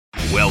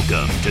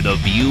Welcome to the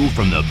View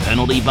from the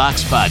Penalty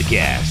Box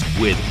podcast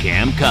with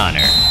Cam Connor.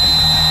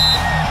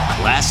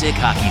 Classic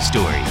hockey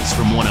stories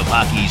from one of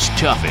hockey's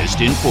toughest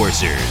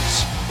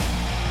enforcers.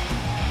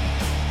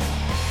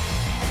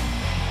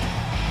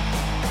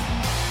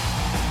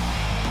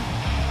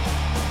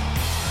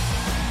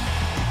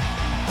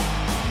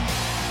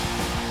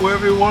 Hello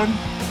everyone,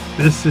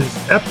 this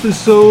is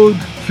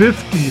episode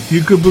 50, if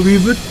you could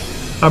believe it.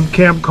 I'm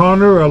Cam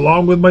Connor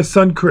along with my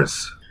son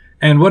Chris.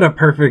 And what a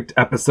perfect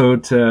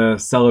episode to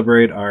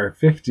celebrate our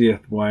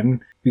 50th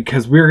one,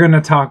 because we're going to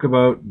talk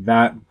about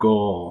that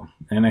goal.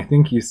 And I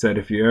think you said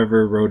if you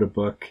ever wrote a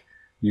book,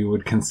 you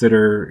would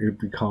consider you'd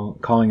be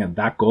calling it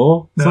That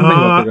Goal?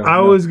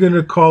 I was going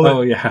to call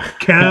it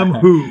Cam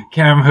Who.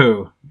 Cam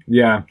Who,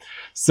 yeah.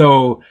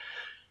 So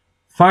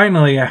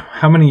finally,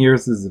 how many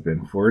years has it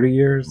been? 40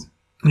 years?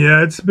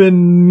 Yeah, it's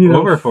been,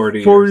 over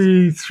 40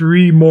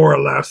 43 years. More or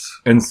less.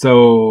 And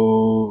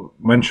so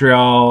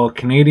Montreal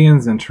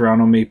Canadiens and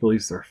Toronto Maple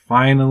Leafs are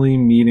finally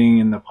meeting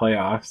in the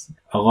playoffs.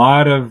 A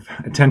lot of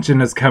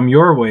attention has come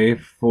your way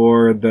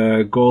for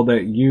the goal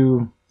that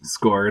you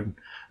scored.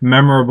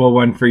 Memorable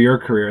one for your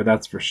career,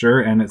 that's for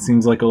sure. And it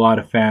seems like a lot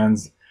of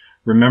fans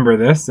remember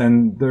this,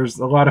 and there's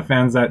a lot of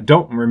fans that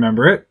don't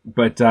remember it,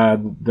 but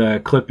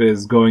the clip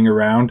is going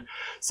around.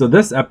 So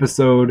this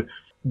episode,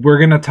 we're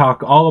going to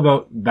talk all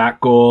about that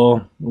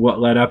goal, what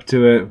led up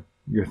to it,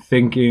 your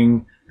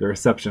thinking, the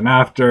reception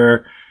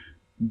after,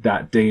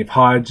 that Dave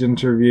Hodge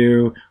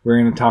interview. We're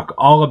going to talk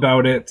all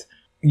about it.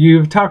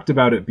 You've talked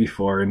about it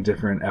before in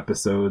different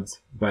episodes,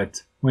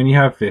 but when you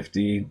have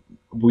 50,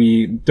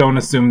 we don't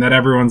assume that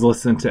everyone's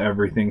listened to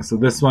everything. So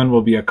this one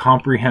will be a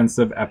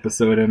comprehensive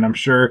episode, and I'm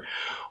sure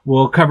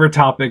we'll cover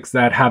topics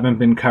that haven't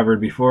been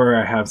covered before.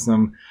 I have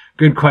some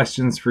good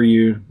questions for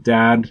you,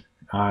 Dad.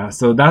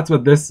 So that's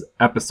what this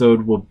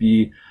episode will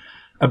be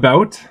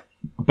about.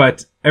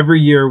 But every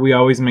year we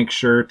always make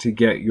sure to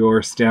get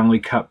your Stanley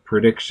Cup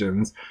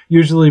predictions.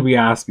 Usually we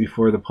ask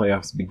before the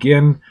playoffs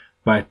begin,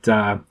 but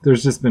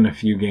there's just been a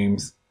few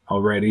games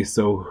already.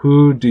 So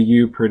who do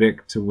you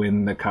predict to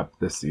win the Cup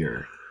this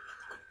year?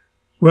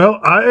 Well,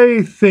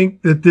 I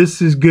think that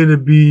this is going to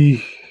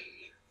be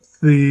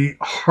the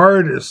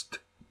hardest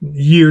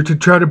year to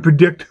try to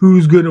predict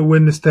who's going to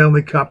win the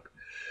Stanley Cup.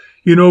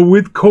 You know,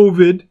 with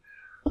COVID,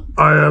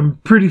 I am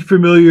pretty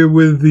familiar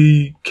with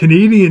the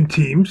Canadian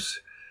teams,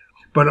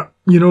 but,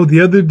 the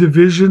other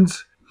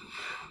divisions,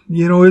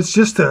 it's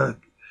just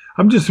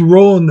I'm just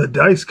rolling the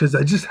dice because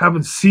I just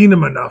haven't seen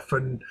them enough,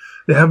 and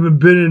they haven't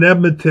been in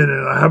Edmonton,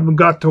 and I haven't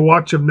got to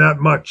watch them that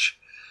much.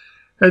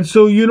 And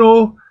so,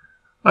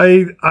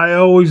 I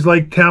always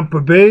like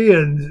Tampa Bay,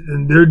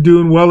 and they're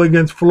doing well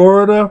against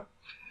Florida.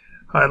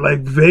 I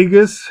like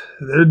Vegas.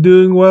 They're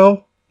doing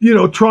well.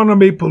 Toronto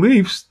Maple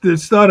Leafs,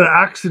 it's not an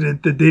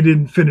accident that they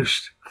didn't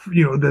finish,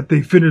 that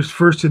they finished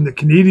first in the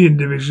Canadian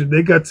division.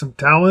 They got some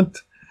talent,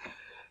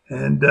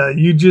 and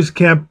you just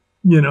can't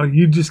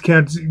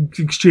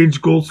exchange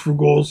goals for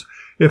goals.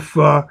 If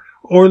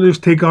Oilers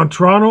take on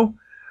Toronto,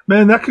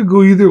 man, that could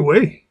go either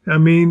way. I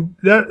mean,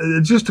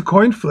 it's just a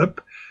coin flip.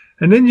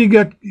 And then you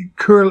got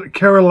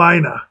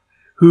Carolina,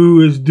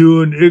 who is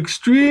doing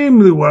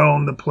extremely well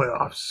in the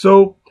playoffs.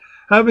 So,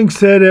 having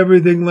said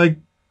everything,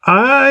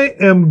 I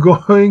am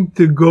going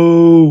to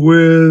go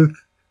with,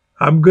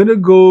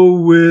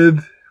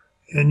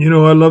 and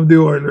I love the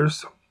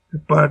Oilers,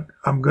 but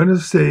I'm going to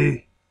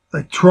say,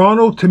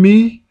 Toronto, to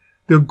me,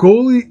 the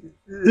goalie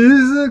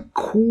isn't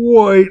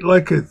quite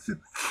like a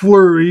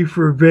Fleury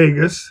for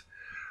Vegas,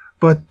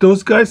 but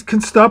those guys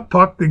can stop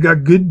puck. They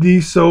got good D,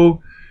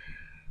 so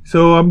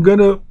I'm going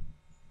to,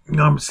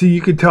 see,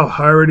 you can tell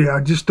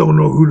I just don't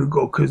know who to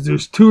go, because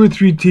there's 2 or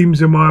 3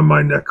 teams in my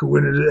mind that could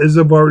win it, as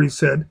I've already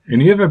said.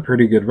 And you have a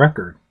pretty good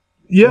record.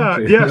 Yeah.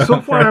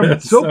 So far,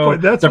 that's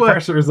the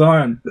pressure's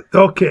on.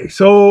 Okay,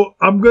 so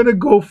I'm gonna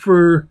go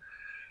for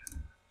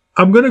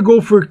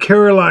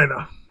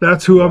Carolina.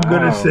 That's who I'm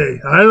gonna say.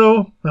 I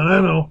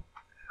know.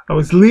 I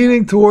was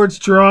leaning towards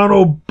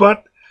Toronto,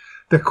 but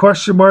the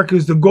question mark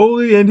is the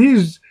goalie, and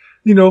he's,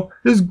 the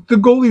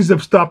goalies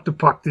have stopped the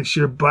puck this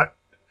year, but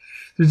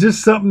there's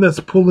just something that's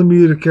pulling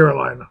me to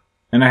Carolina.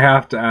 And I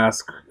have to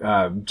ask,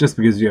 just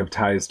because you have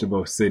ties to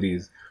both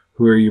cities,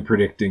 who are you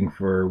predicting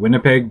for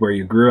Winnipeg, where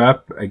you grew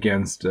up,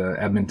 against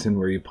Edmonton,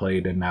 where you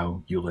played and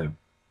now you live?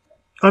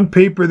 On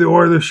paper, the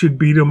Oilers should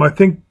beat them. I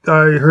think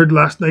I heard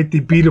last night they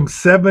beat them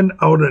 7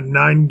 out of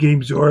 9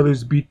 games. The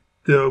Oilers beat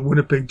the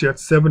Winnipeg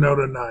Jets 7 out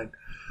of 9.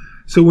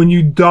 So when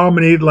you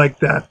dominate like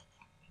that,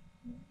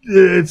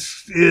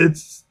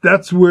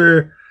 that's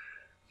where,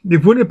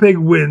 if Winnipeg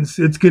wins,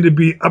 it's going to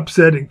be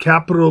upset in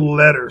capital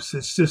letters.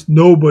 It's just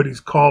nobody's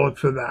calling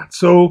for that.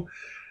 So,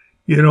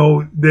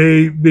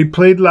 they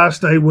played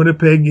last night,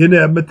 Winnipeg in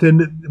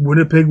Edmonton.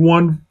 Winnipeg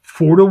won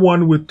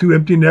 4-1 with 2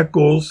 empty net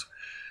goals.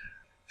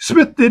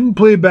 Smith didn't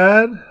play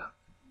bad.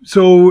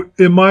 So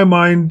in my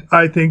mind,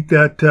 I think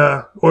that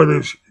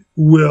Oilers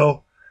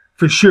will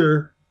for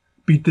sure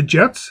beat the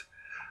Jets.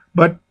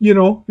 But,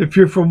 if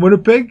you're from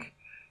Winnipeg,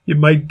 You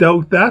might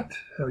doubt that.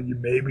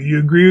 Maybe you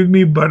agree with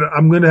me, but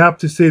I'm going to have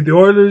to say the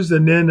Oilers,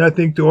 and then I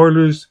think the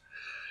Oilers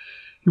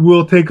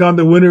will take on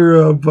the winner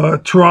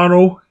of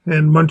Toronto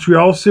and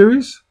Montreal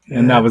series.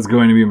 And that was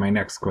going to be my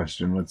next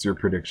question. What's your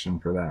prediction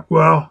for that?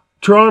 Well,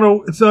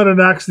 Toronto, it's not an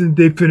accident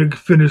they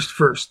finished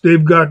first.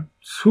 They've got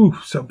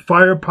some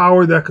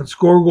firepower that can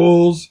score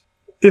goals.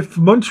 If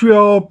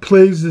Montreal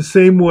plays the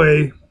same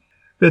way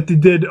that they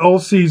did all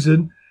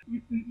season,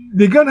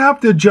 they're going to have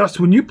to adjust.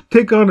 When you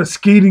take on a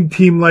skating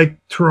team like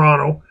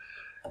Toronto,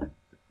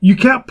 you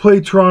can't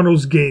play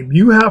Toronto's game.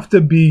 You have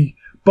to be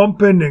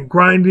bumping and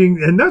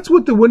grinding, and that's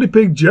what the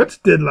Winnipeg Jets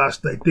did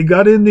last night. They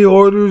got in the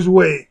Oilers'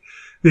 way.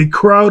 They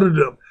crowded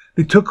them.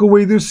 They took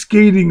away their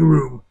skating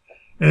room,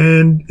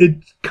 and it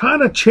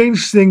kind of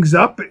changed things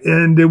up,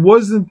 and it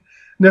wasn't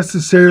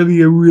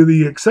necessarily a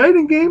really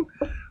exciting game,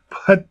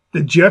 but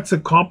the Jets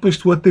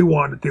accomplished what they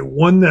wanted. They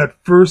won that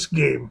first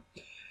game.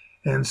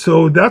 And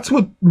so that's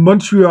what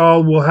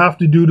Montreal will have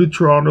to do to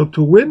Toronto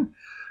to win.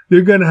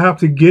 They're going to have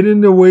to get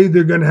in their way.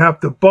 They're going to have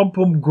to bump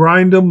them,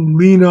 grind them,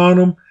 lean on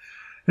them.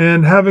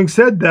 And having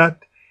said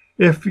that,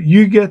 if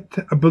you get,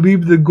 I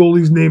believe the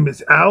goalie's name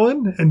is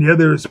Allen and the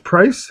other is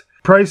Price.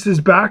 Price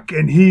is back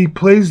and he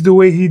plays the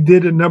way he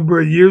did a number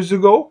of years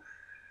ago.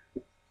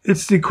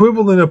 It's the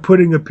equivalent of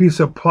putting a piece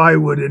of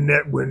plywood in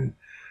net when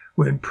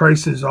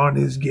Price is on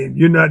his game.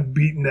 You're not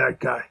beating that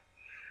guy.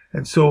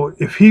 And so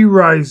if he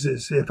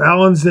rises, if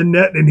Allen's in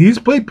net, and he's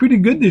played pretty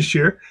good this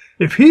year,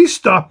 if he's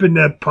stopping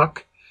that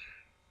puck,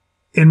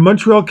 and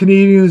Montreal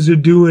Canadiens are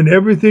doing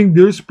everything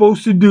they're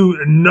supposed to do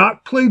and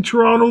not play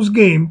Toronto's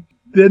game,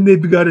 then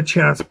they've got a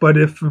chance. But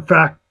if, in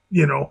fact,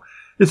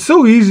 it's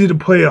so easy to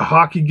play a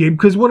hockey game,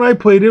 because when I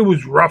played, it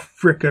was rough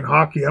frickin'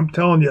 hockey, I'm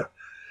telling you.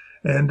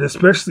 And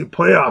especially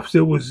playoffs,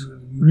 it was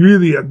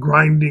really a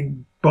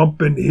grinding,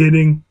 bumping,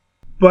 hitting.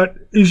 But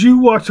as you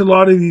watch a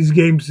lot of these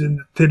games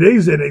in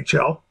today's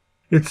NHL,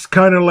 it's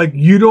kind of like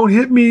you don't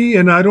hit me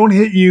and I don't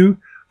hit you.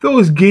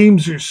 Those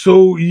games are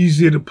so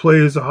easy to play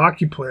as a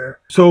hockey player.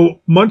 So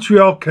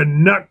Montreal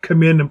cannot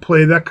come in and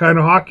play that kind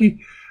of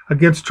hockey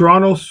against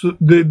Toronto. So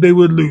they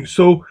would lose.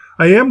 So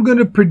I am going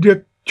to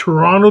predict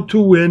Toronto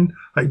to win.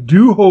 I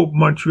do hope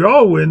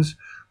Montreal wins.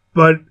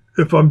 But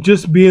if I'm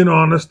just being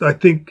honest, I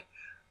think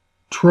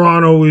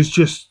Toronto is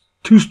just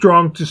too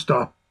strong to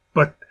stop.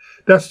 But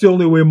that's the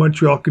only way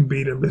Montreal can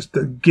beat them, is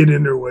to get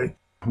in their way.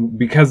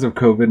 Because of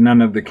COVID,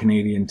 none of the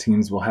Canadian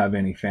teams will have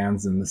any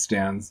fans in the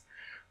stands,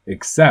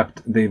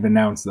 except they've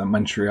announced that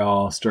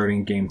Montreal,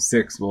 starting Game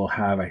 6, will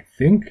have, I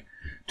think,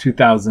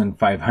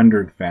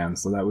 2,500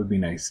 fans. So that would be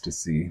nice to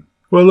see.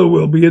 Well, it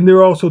will be. And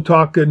they're also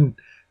talking,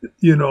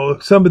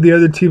 some of the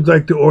other teams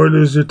like the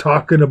Oilers are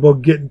talking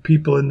about getting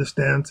people in the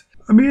stands.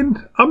 I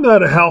mean, I'm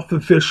not a health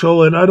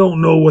official and I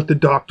don't know what the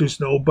doctors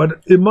know,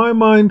 but in my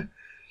mind,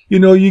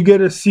 you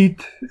get a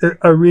seat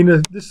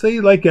arena, say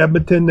like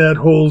Edmonton, that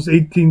holds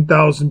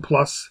 18,000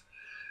 plus.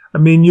 I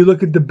mean, you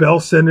look at the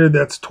Bell Center,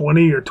 that's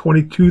 20 or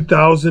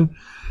 22,000.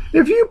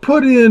 If you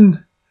put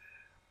in,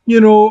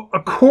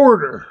 a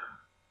quarter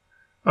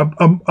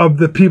of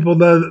the people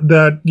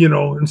that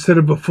instead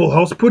of a full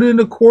house, put in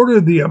a quarter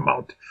of the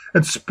amount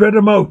and spread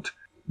them out.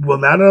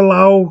 Will that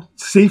allow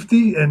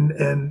safety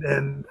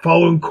and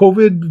following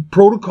COVID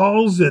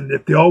protocols, and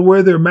if they all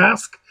wear their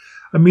mask?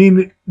 I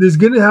mean, there's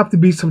going to have to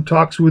be some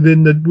talks with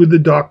the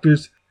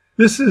doctors.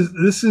 This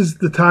is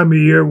the time of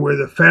year where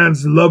the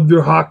fans love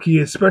their hockey,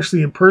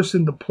 especially in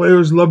person. The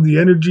players love the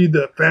energy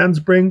the fans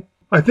bring.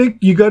 I think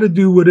you got to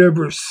do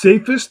whatever's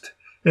safest.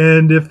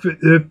 And if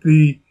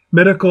the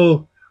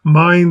medical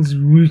minds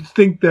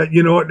think that,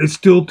 it's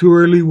still too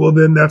early, well,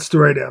 then that's the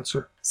right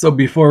answer. So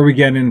before we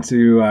get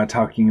into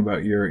talking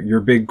about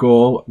your big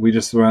goal, we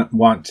just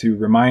want to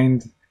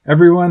remind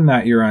everyone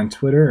that you're on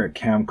Twitter at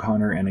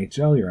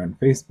CamConnorNHL. You're on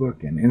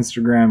Facebook and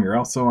Instagram. You're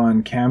also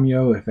on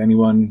Cameo if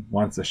anyone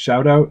wants a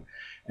shout out.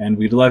 And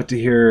we'd love to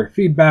hear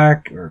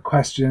feedback or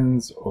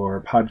questions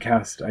or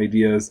podcast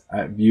ideas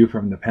at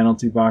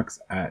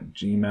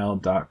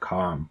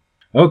viewfromthepenaltybox@gmail.com.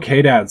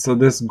 Okay, Dad. So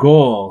this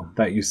goal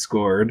that you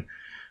scored,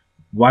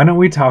 why don't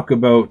we talk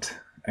about,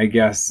 I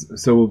guess,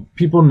 so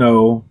people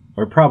know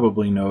or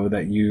probably know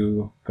that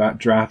you got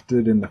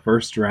drafted in the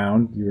first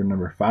round. You were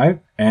number 5,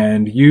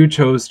 and you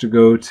chose to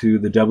go to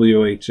the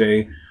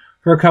WHA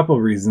for a couple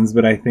of reasons,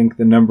 but I think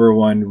the number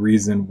one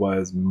reason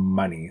was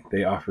money.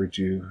 They offered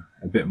you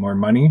a bit more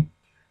money.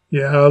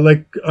 Yeah,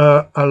 like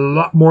a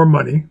lot more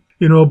money.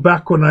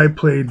 Back when I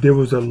played, there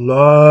was a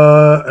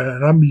lot,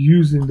 and I'm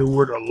using the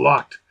word a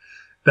lot.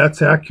 That's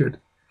accurate.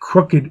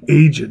 Crooked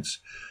agents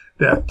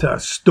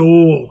that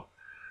stole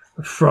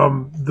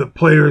from the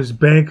players'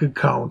 bank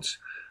accounts.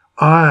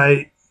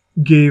 I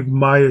gave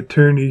my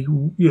attorney,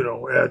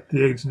 at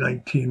the age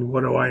 19,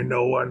 what do I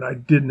know? And I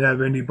didn't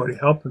have anybody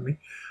helping me.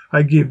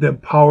 I gave them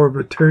power of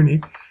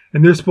attorney,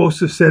 and they're supposed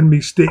to send me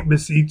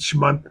statements each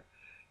month,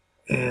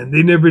 and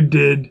they never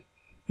did.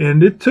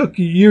 And it took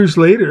years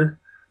later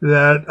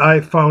that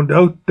I found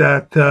out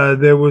that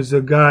there was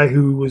a guy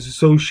who was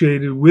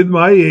associated with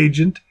my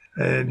agent,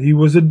 and he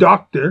was a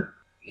doctor.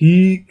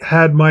 he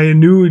had my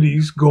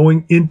annuities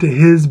going into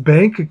his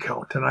bank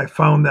account. And I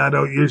found that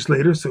out years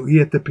later, so he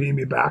had to pay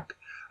me back.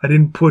 I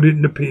didn't put it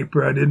in the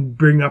paper. I didn't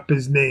bring up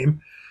his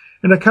name.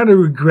 And I kind of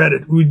regret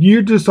it. When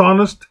you're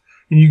dishonest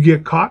and you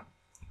get caught,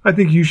 I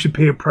think you should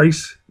pay a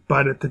price.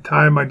 But at the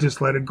time, I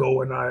just let it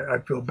go, and I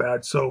feel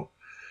bad. So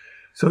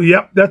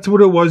yep, that's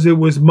what it was. It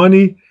was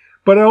money.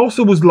 But I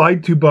also was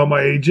lied to by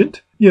my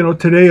agent. You know,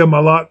 today I'm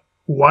a lot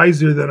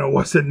wiser than I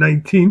was at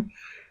 19.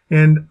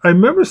 And I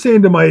remember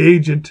saying to my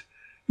agent,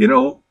 you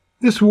know,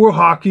 this World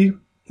Hockey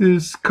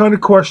is kind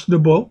of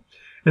questionable,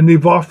 and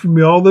they've offered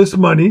me all this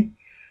money.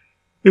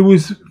 It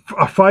was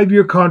a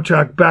 5-year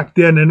contract back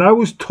then, and I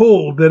was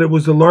told that it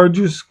was the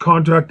largest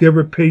contract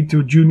ever paid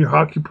to a junior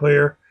hockey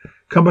player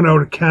coming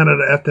out of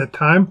Canada at that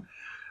time.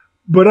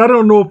 But I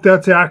don't know if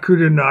that's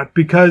accurate or not,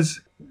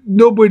 because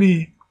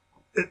nobody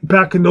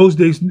back in those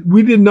days,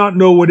 we did not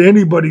know what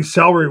anybody's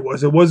salary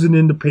was. It wasn't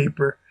in the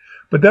paper,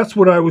 but that's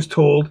what I was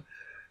told.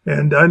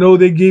 And I know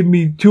they gave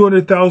me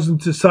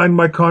 $200,000 to sign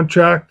my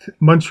contract.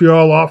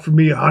 Montreal offered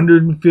me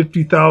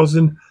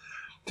 $150,000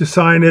 to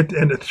sign it,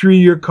 and a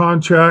 3-year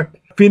contract.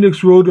 Phoenix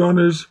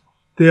Roadrunners,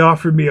 they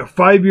offered me a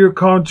 5-year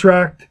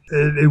contract.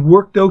 It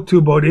worked out to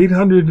about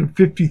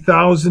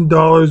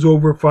 $850,000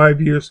 over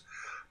 5 years.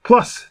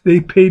 Plus,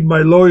 they paid my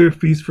lawyer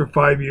fees for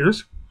 5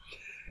 years.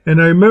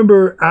 And I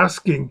remember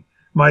asking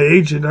my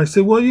agent, I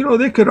said, well, you know,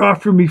 they could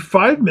offer me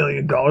 $5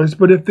 million,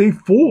 but if they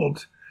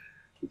fold,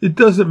 it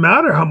doesn't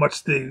matter how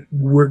much they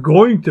were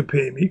going to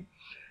pay me.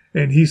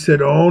 And he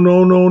said, oh,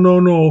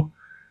 no.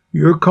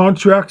 Your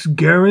contract's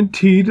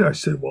guaranteed. I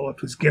said, well,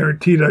 if it's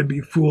guaranteed, I'd be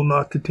a fool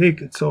not to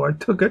take it. So I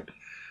took it.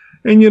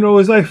 And, you know,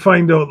 as I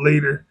find out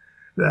later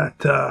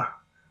that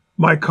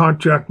my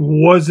contract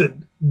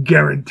wasn't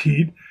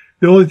guaranteed,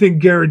 the only thing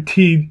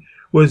guaranteed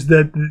was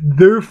that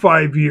their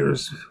 5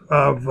 years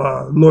of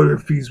lawyer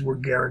fees were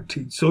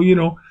guaranteed. So, you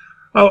know,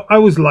 I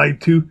was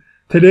lied to.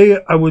 Today,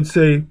 I would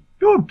say,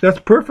 oh, that's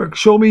perfect.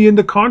 Show me in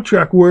the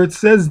contract where it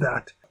says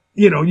that.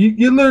 You know,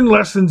 you learn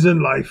lessons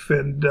in life,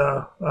 and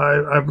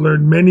I've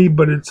learned many,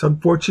 but it's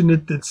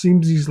unfortunate that it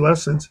seems these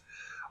lessons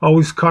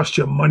always cost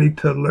you money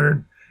to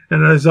learn.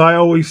 And as I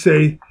always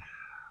say,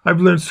 I've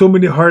learned so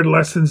many hard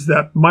lessons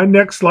that my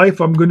next life,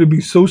 I'm going to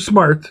be so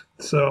smart.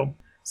 So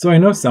I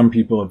know some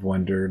people have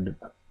wondered,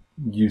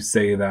 you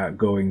say that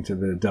going to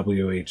the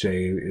WHA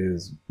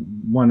is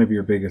one of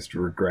your biggest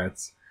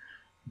regrets,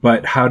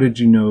 but how did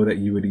you know that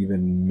you would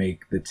even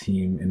make the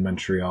team in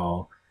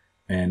Montreal,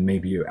 and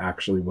maybe it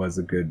actually was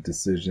a good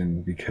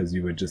decision because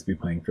you would just be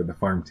playing for the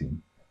farm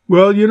team?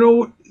 Well, you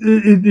know,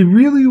 it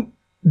really,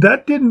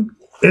 that didn't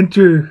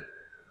enter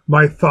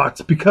my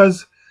thoughts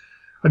because,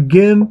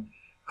 again,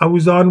 I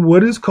was on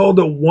what is called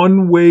a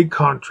one-way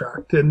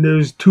contract, and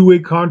there's two-way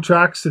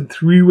contracts and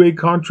three-way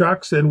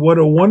contracts. And what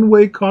a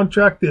one-way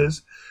contract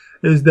is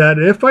that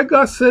if I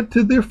got sent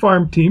to their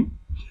farm team,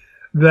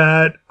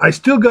 that I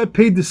still got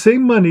paid the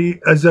same money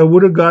as I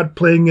would have got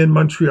playing in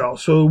Montreal.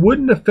 So it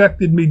wouldn't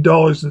affected me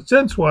dollars and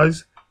cents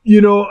wise.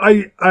 You know,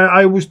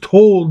 I was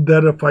told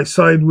that if I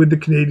signed with the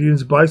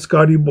Canadiens by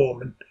Scotty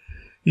Bowman,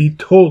 he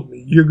told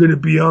me, you're going to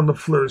be on the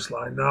Fleurs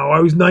line. Now, I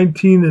was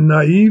 19 and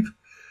naive.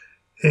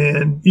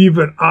 And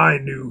even I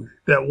knew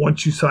that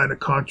once you sign a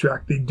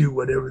contract, they do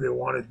whatever they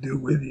want to do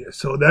with you.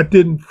 So that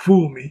didn't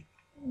fool me.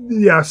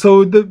 Yeah,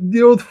 so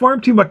the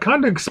farm team, I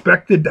kind of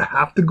expected to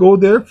have to go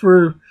there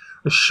for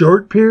a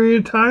short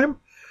period of time.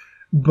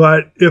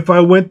 But if I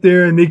went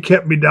there and they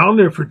kept me down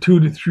there for 2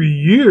 to 3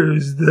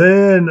 years,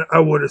 then I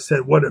would have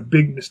said, what a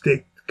big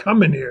mistake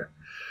coming here.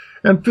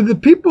 And for the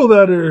people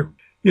that are,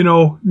 you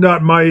know,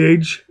 not my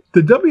age,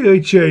 the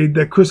WHA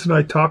that Chris and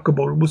I talk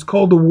about was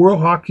called the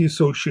World Hockey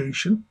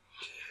Association.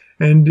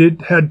 And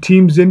it had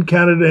teams in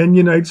Canada and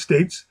United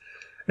States.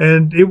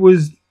 And it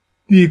was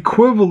the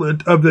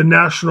equivalent of the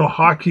National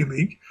Hockey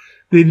League.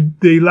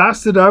 They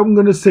lasted, I'm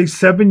going to say,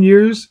 7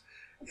 years.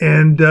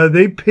 And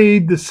they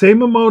paid the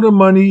same amount of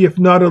money, if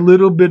not a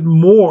little bit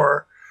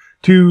more,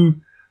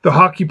 to the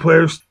hockey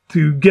players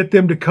to get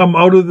them to come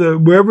out of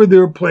wherever they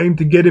were playing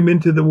to get them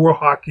into the World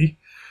Hockey.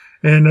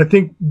 And I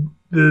think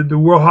the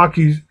World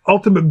Hockey's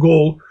ultimate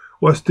goal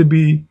was to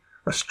be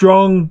a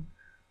strong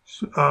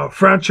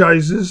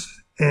franchises,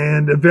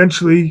 and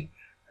eventually,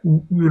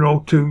 you know,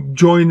 to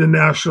join the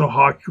National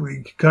Hockey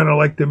League, kind of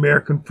like the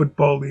American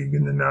Football League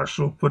and the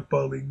National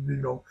Football League, you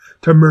know,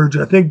 to merge.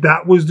 I think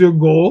that was their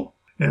goal.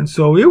 And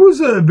so it was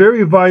a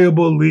very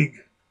viable league.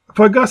 If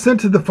I got sent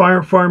to the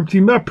farm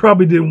team, I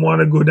probably didn't want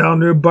to go down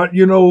there. But,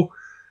 you know,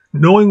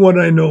 knowing what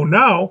I know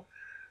now,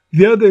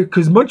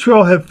 because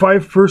Montreal had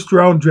 5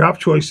 first-round draft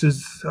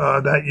choices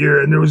that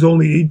year, and there was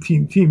only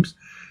 18 teams.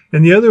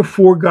 And the other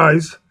 4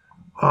 guys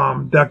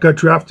that got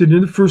drafted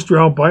in the first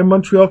round by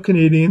Montreal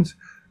Canadiens,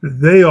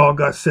 they all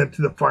got sent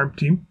to the farm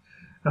team,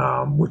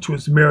 which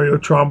was Mario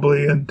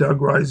Tremblay and Doug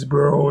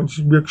Riseborough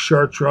and Rick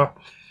Chartres.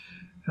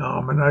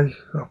 And I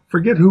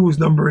forget who was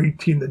number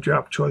 18, the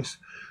draft choice.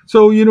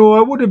 So, you know,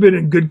 I would have been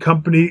in good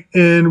company.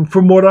 And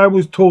from what I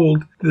was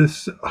told,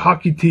 this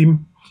hockey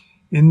team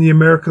in the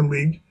American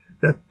League,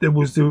 that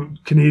was the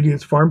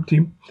Canadiens farm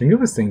team. I think it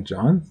was St.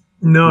 John's.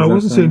 No, Is it that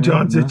wasn't sound St.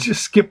 John's. right? It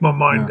just skipped my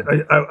mind.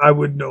 No. I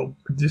would know,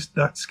 just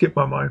not skip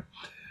my mind.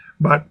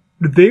 But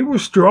they were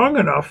strong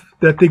enough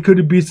that they could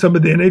have beat some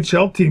of the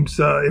NHL teams.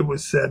 It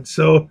was said.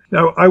 So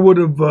I would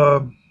have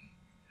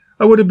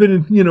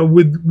been,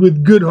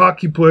 with good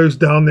hockey players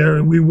down there,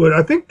 and we would.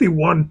 I think they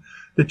won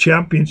the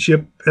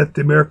championship at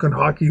the American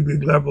Hockey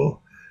League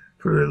level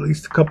for at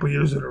least a couple of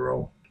years in a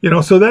row.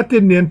 So that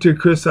didn't enter,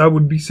 Chris. I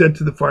would be sent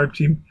to the farm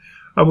team.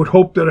 I would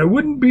hope that I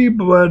wouldn't be,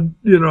 but,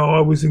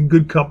 I was in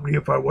good company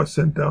if I was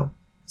sent down.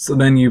 So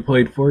then you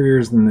played 4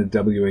 years in the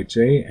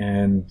WHA,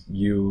 and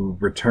you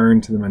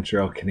returned to the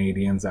Montreal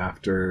Canadiens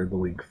after the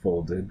league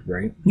folded,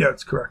 right? Yeah,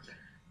 that's correct.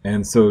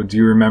 And so do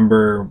you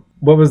remember,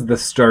 what was the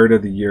start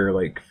of the year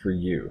like for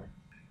you?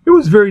 It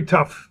was very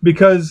tough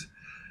because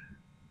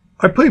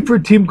I played for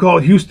a team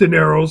called Houston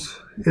Aeros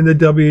in the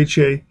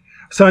WHA,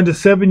 signed a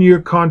 7-year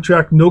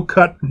contract, no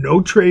cut,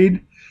 no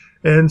trade.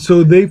 And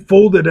so they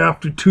folded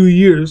after 2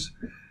 years.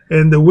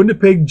 And the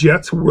Winnipeg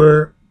Jets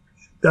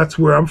that's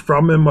where I'm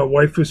from and my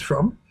wife is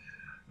from.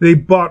 They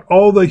bought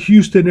all the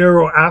Houston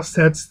Aero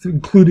assets,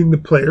 including the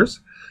players.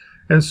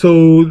 And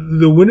so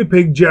the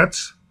Winnipeg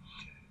Jets,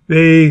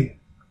 they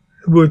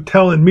were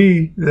telling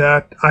me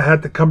that I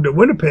had to come to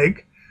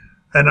Winnipeg.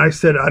 And I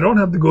said, I don't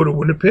have to go to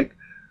Winnipeg.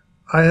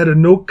 I had a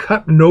no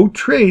cut, no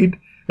trade.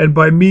 And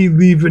by me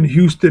leaving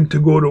Houston to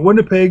go to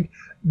Winnipeg,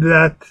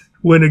 that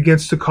went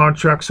against the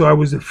contract. So I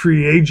was a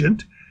free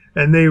agent.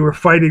 And they were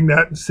fighting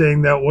that and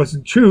saying that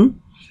wasn't true.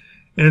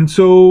 And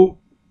so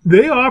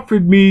they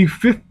offered me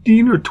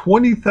 $15,000 or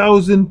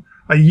 $20,000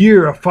 a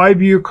year, a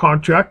 5-year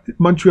contract.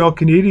 Montreal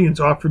Canadiens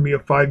offered me a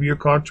 5-year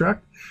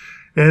contract.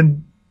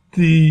 And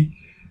the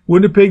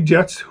Winnipeg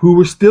Jets, who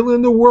were still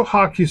in the World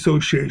Hockey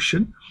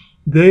Association,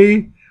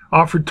 they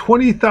offered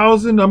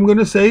 $20,000, I'm going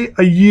to say,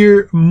 a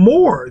year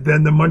more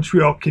than the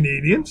Montreal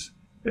Canadiens.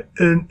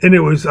 And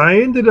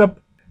I ended up,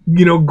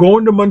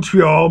 going to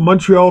Montreal.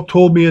 Montreal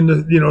told me in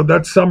the,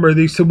 that summer,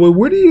 they said, well,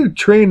 where do you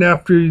train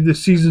after the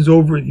season's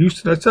over in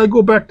Houston? I said, I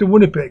go back to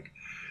Winnipeg.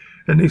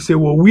 And they said,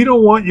 well, we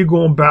don't want you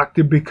going back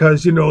there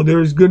because,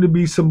 there's going to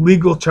be some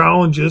legal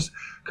challenges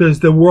because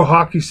the World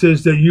Hockey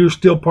says that you're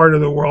still part of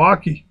the World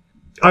Hockey.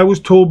 I was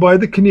told by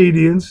the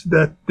Canadiens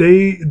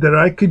that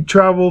I could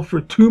travel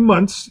for 2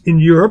 months in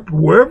Europe,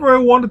 wherever I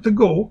wanted to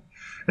go,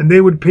 and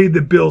they would pay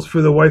the bills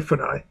for the wife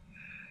and I.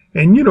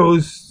 And,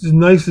 as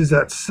nice as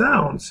that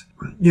sounds,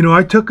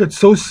 I took it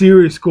so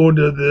serious going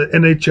to the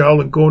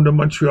NHL and going to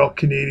Montreal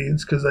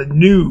Canadiens because I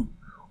knew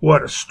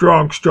what a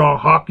strong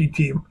hockey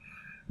team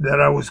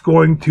that I was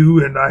going to,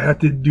 and I had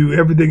to do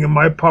everything in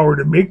my power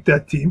to make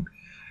that team.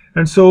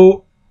 And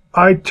so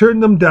I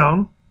turned them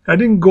down. I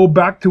didn't go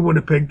back to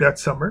Winnipeg that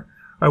summer.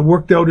 I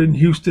worked out in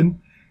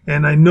Houston,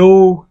 and I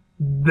know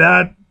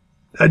that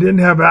I didn't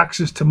have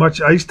access to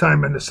much ice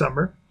time in the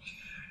summer.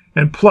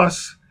 And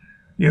plus,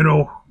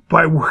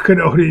 by working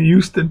out in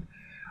Houston,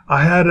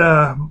 I had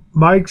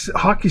my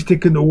hockey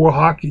stick in the World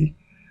Hockey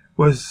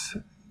was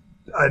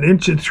an 1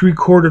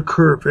 3/4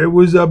 curve. It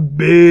was a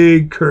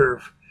big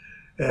curve,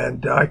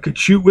 and I could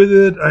shoot with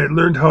it. I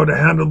learned how to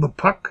handle the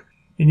puck,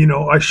 and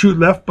I shoot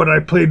left, but I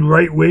played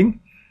right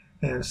wing,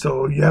 and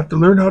so you have to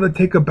learn how to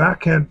take a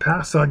backhand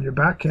pass on your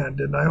backhand.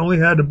 And I only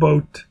had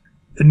about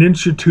 1 or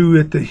 2 inches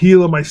at the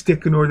heel of my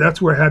stick, and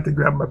that's where I had to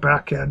grab my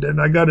backhand. And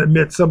I got to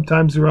admit,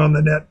 sometimes around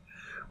the net,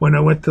 when I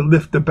went to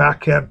lift the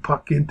backhand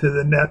puck into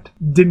the net,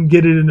 didn't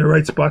get it in the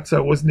right spot, so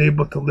I wasn't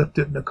able to lift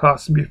it, and it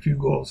cost me a few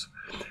goals.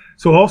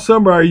 So all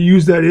summer, I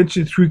used that 1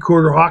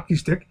 3/4 hockey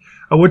stick.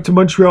 I went to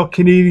Montreal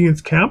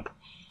Canadiens camp,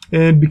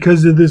 and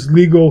because of this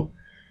legal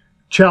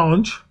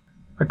challenge,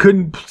 I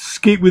couldn't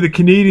skate with the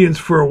Canadiens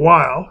for a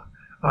while.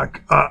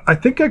 I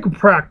think I could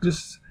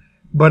practice,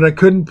 but I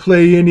couldn't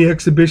play any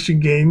exhibition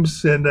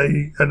games, and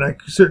I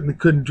certainly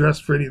couldn't dress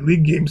for any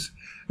league games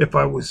if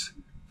I was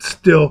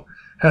still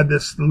had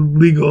this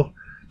legal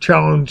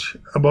challenge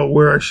about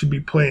where I should be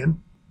playing.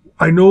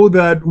 I know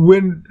that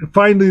when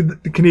finally the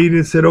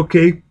Canadiens said,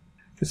 okay,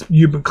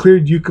 you've been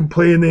cleared, you can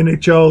play in the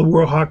NHL,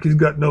 World Hockey's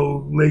got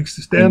no legs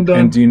to stand on.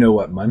 And do you know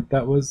what month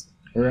that was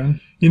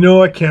around?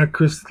 I can't,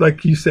 Chris.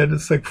 Like you said,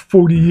 it's like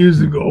 40 years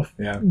ago,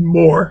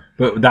 more.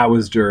 But that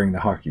was during the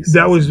hockey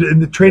season. That was in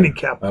the training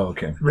camp. Oh,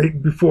 okay.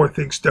 Right before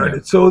things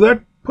started. So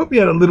that put me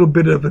at a little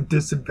bit of a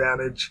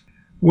disadvantage.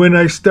 When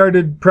I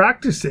started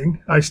practicing,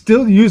 I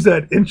still used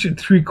that 1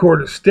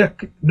 3/4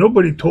 stick.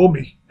 Nobody told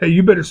me, hey,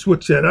 you better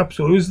switch that up.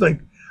 So it was like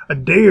a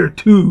day or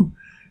two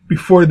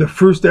before the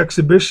first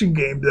exhibition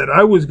game that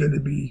I was going to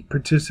be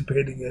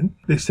participating in.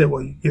 They said,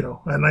 well,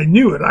 and I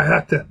knew it. I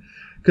had to,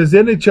 because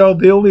NHL,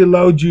 they only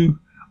allowed you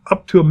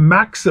up to a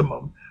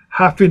maximum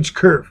 1/2 inch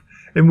curve.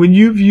 And when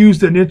you've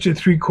used an 1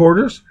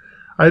 3/4,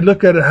 I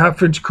look at a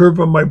 1/2 inch curve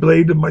on my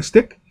blade of my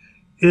stick.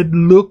 It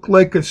looked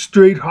like a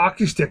straight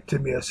hockey stick to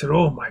me. I said,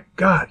 oh my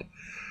God.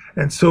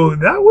 And so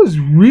that was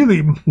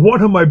really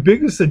one of my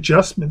biggest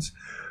adjustments,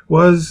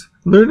 was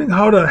learning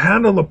how to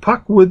handle a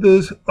puck with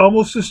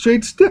almost a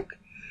straight stick.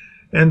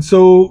 And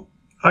so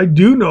I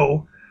do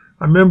know,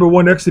 I remember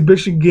one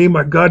exhibition game,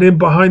 I got in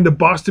behind the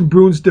Boston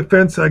Bruins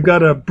defense. I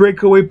got a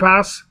breakaway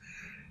pass,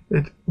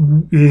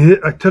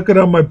 I took it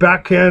on my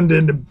backhand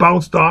and it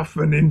bounced off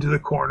and into the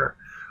corner.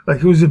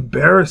 Like, it was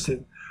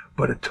embarrassing.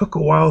 But it took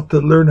a while to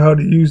learn how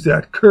to use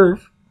that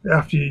curve.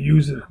 After you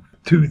use it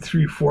 2,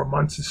 3, 4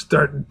 months, it's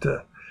starting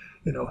to,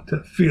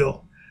 to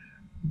feel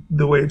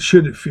the way it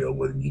should feel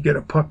when you get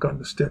a puck on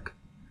the stick.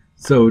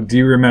 So do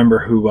you remember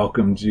who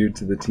welcomed you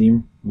to the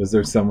team? Was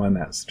there someone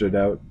that stood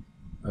out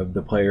of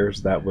the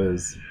players that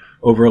was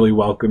overly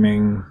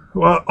welcoming?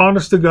 Well,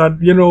 honest to God,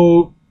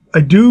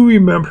 I do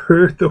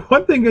remember, the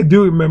one thing I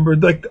do remember,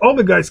 like, all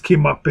the guys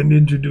came up and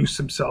introduced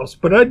themselves,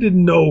 but I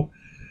didn't know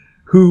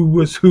who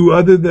was who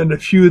other than a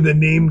few of the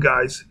name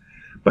guys.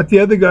 But the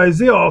other guys,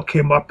 they all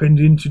came up and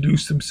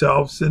introduced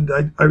themselves. And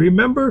I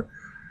remember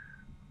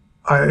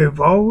I've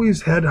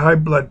always had high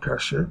blood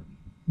pressure,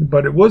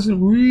 but it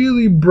wasn't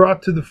really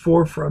brought to the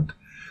forefront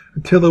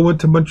until I went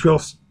to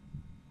Montreal's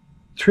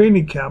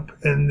training camp,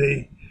 and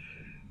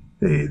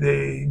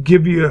they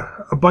give you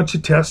a bunch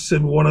of tests,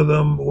 and one of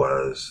them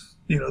was,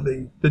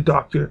 the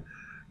doctor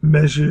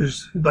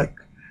measures like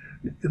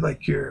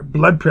your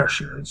blood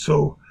pressure. And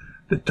so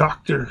the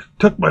doctor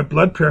took my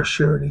blood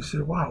pressure and he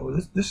said, wow,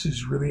 this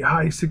is really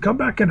high. He said, come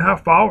back in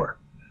half hour.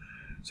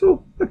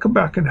 So I come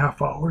back in half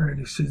hour and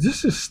he said,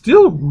 this is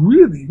still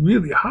really,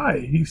 really high.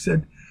 He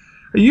said,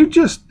 are you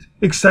just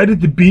excited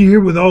to be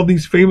here with all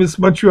these famous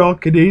Montreal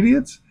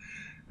Canadiens?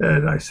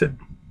 And I said,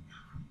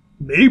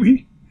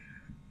 maybe.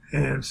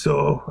 And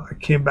so I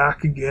came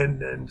back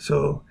again. And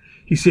so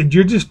he said,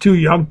 you're just too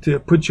young to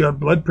put you on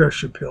blood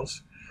pressure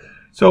pills.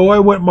 So I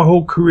went my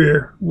whole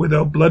career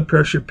without blood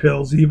pressure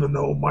pills, even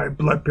though my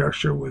blood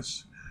pressure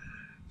was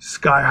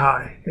sky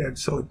high. And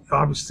so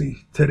obviously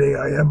today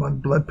I am on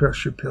blood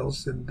pressure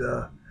pills and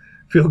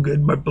feel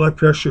good. My blood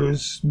pressure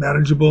is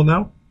manageable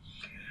now.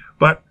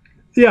 But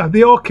yeah,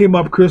 they all came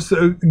up, Chris.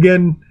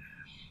 Again,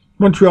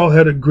 Montreal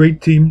had a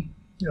great team,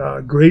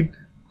 great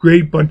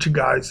bunch of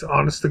guys.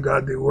 Honest to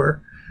God, they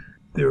were.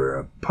 They were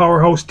a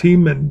powerhouse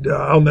team, and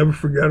I'll never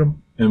forget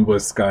them. And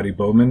was Scotty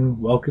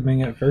Bowman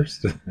welcoming at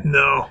first?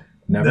 No.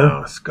 Never?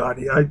 No,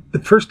 Scotty. The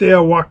first day I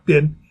walked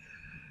in,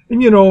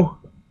 and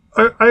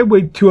I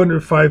weighed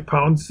 205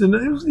 pounds, and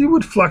it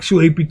would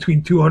fluctuate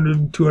between 200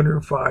 and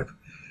 205.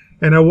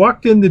 And I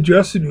walked in the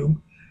dressing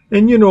room,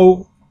 and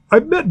I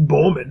met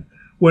Bowman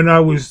when I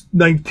was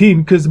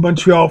 19 because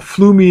Montreal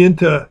flew me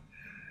into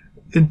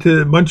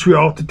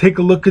Montreal to take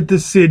a look at the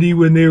city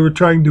when they were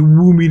trying to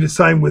woo me to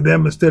sign with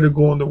them instead of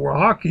going to World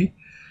Hockey.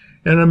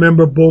 And I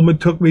remember Bowman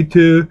took me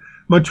to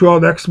Montreal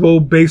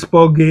Expo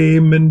baseball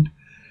game, and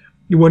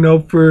he went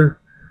out for,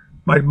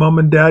 my mom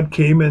and dad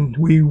came, and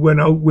we went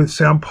out with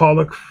Sam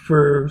Pollock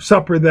for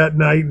supper that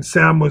night, and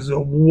Sam was a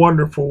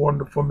wonderful,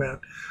 wonderful man.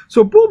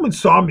 So Bowman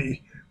saw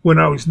me when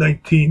I was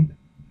 19.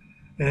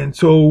 And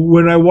so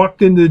when I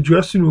walked into the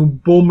dressing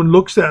room, Bowman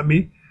looks at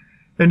me,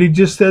 and he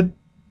just said,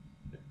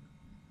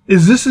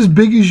 is this as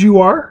big as you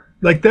are?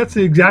 Like, that's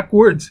the exact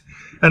words.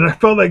 And I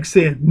felt like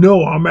saying,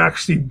 no, I'm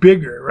actually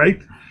bigger, right?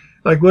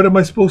 Like, what am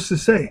I supposed to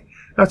say?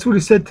 That's what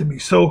he said to me.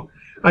 So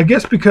I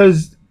guess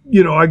because,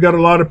 I got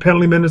a lot of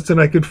penalty minutes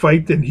and I could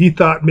fight, and he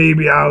thought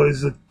maybe I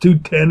was a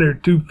 210 or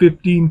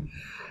 215,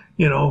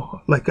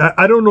 like,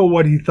 I don't know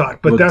what he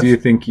thought. But do you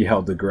think he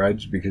held a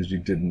grudge because you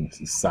didn't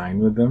sign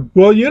with them?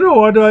 Well, you know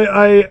what?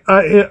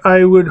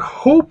 I would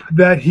hope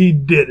that he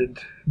didn't,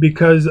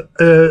 because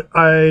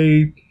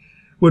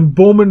when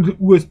Bowman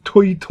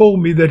he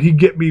told me that he'd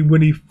get me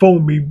when he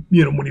phoned me,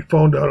 when he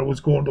found out I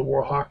was going to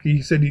World Hockey,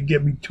 he said he'd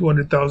get me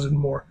 200,000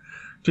 more.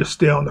 Just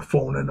stay on the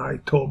phone. And I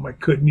told him I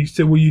couldn't. He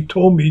said, well, you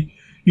told me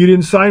you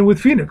didn't sign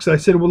with Phoenix. I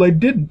said, well, I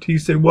didn't. He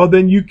said, well,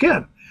 then you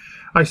can.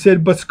 I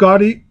said, but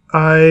Scotty,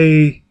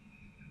 I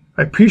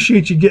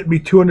appreciate you getting me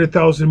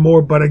 200,000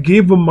 more, but I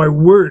gave him my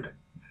word.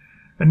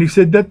 And he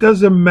said, that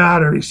doesn't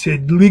matter. He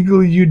said,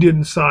 legally you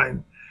didn't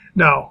sign.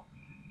 Now,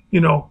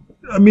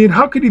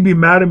 how could he be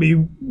mad at me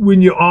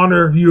when you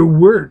honor your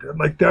word?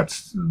 Like,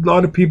 that's, a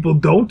lot of people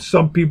don't.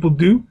 Some people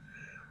do.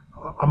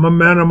 I'm a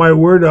man of my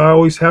word. I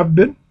always have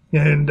been.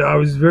 And I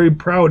was very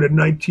proud at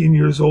 19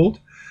 years old.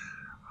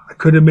 I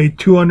could have made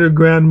 200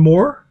 grand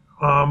more,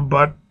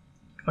 but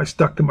I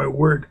stuck to my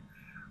word.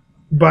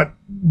 But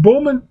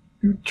Bowman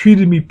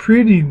treated me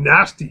pretty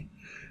nasty.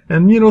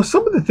 And,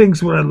 some of the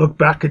things when I look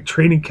back at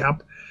training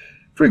camp,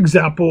 for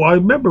example, I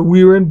remember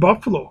we were in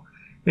Buffalo,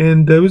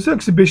 and there was an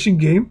exhibition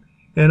game,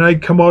 and I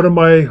come out of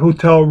my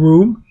hotel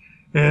room,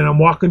 and I'm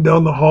walking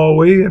down the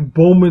hallway, and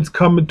Bowman's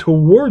coming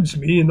towards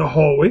me in the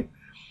hallway.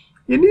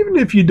 And even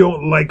if you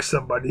don't like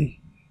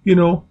somebody,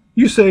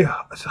 you say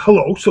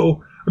hello.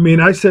 So,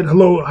 I said,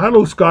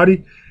 hello,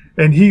 Scotty.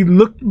 And he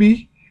looked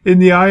me in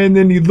the eye, and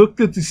then he looked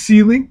at the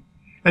ceiling,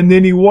 and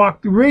then he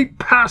walked right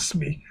past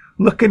me,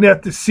 looking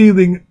at the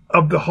ceiling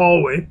of the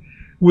hallway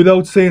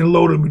without saying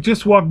hello to me.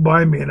 Just walked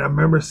by me, and I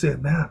remember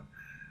saying, man,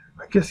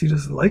 I guess he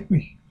doesn't like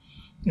me.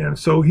 And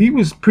so he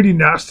was pretty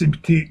nasty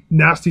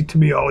to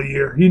me all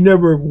year. He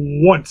never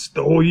once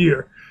the whole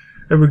year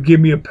ever gave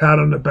me a pat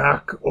on the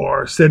back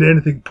or said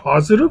anything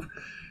positive.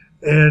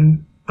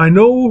 And I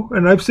know,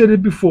 and I've said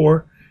it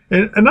before,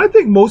 and I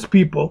think most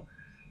people,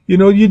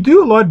 you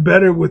do a lot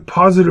better with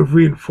positive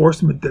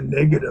reinforcement than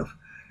negative.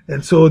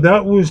 And so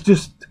that was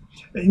just,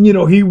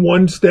 he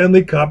won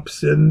Stanley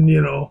Cups, and,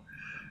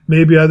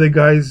 maybe other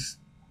guys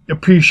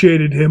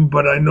appreciated him,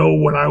 but I know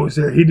when I was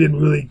there, he didn't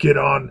really get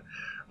on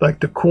like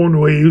the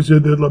Cornways or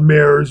the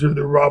Lemaires or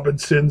the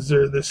Robinsons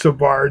or the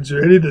Savards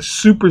or any of the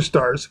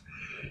superstars.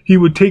 He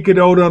would take it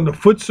out on the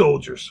foot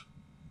soldiers.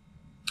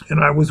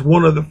 And I was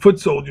one of the foot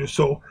soldiers,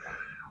 so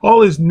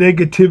all his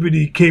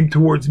negativity came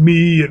towards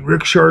me and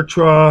Rick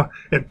Chartrand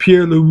and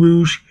Pierre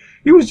LaRouche.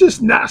 He was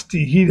just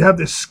nasty. He'd have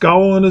this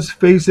scowl on his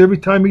face every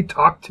time he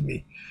talked to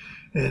me.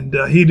 And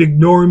he'd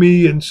ignore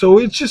me. And so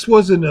it just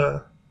wasn't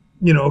a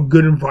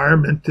good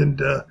environment.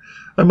 And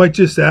I might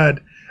just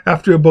add,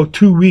 after about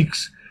 2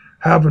 weeks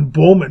having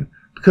Bowman,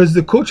 because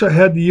the coach I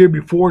had the year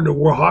before in the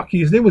World Hockey,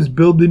 his name was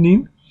Bill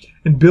Dineen.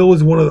 And Bill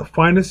was one of the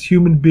finest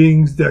human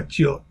beings that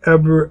you'll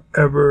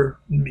ever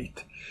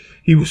meet.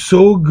 He was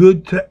so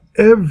good to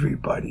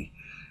everybody.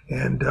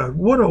 And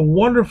what a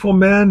wonderful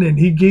man. And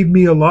he gave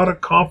me a lot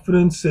of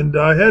confidence. And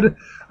I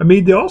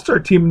made the All-Star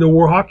team in the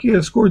World Hockey. I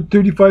scored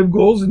 35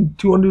 goals in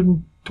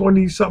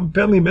 220-something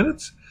penalty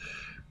minutes.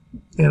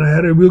 And I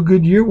had a real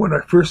good year when I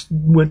first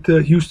went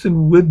to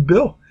Houston with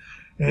Bill.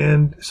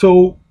 And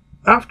so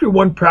after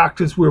one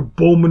practice where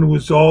Bowman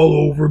was all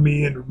over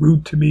me and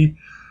rude to me,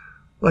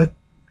 like,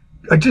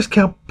 I just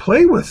can't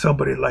play with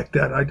somebody like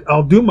that.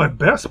 I'll do my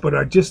best, but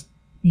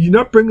you're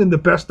not bringing the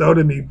best out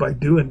of me by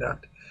doing that.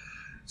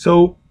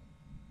 So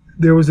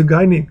there was a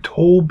guy named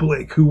Toe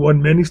Blake who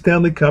won many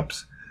Stanley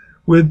Cups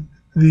with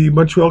the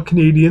Montreal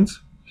Canadiens.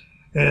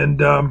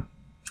 And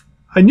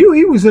I knew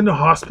he was in the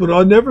hospital.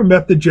 I never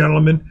met the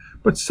gentleman,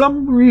 but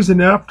some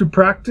reason after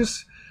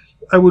practice,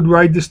 I would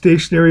ride the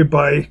stationary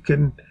bike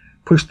and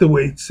push the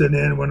weights. And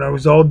then when I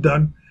was all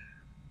done,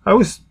 I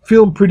was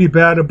feeling pretty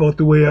bad about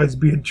the way I was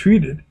being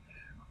treated.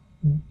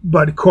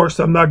 But of course,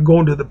 I'm not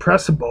going to the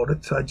press about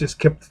it. So I just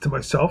kept it to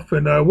myself.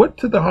 And I went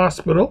to the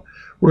hospital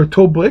where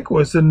Toe Blake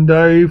was, and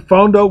I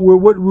found out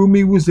what room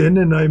he was in.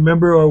 And I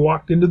remember I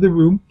walked into the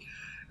room,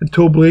 and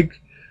Toe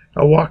Blake,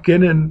 I walk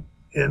in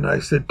and I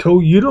said, Toe,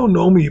 you don't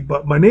know me,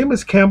 but my name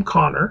is Cam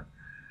Connor.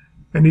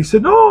 And he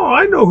said, no,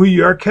 I know who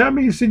you are, Cam.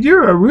 He said,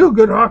 you're a real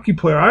good hockey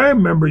player. I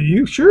remember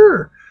you,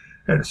 sure.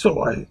 And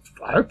so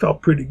I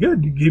felt pretty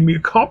good. You gave me a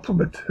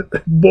compliment.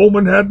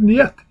 Bowman hadn't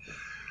yet.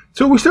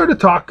 So we started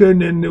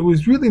talking, and it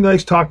was really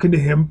nice talking to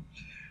him.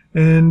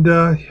 And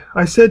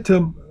I said to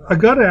him, I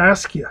got to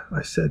ask you,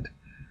 I said,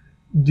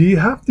 do you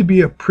have to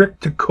be a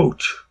prick to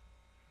coach?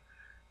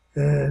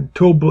 And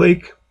Toe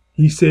Blake,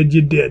 he said,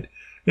 you did.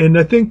 And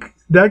I think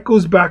that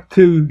goes back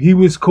to, he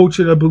was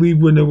coaching, I believe,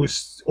 when there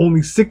was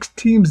only 6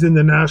 teams in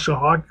the National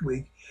Hockey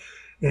League.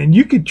 And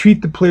you could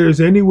treat the players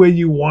any way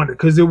you wanted,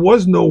 because there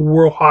was no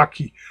World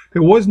Hockey.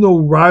 There was no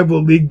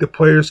rival league the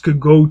players could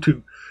go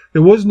to.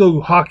 There was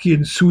no hockey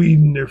in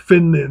Sweden or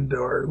Finland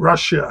or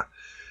Russia.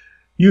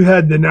 You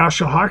had the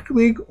National Hockey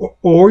League,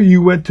 or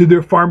you went to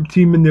their farm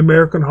team in the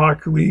American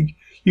Hockey League.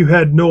 You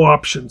had no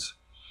options.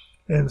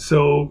 And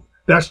so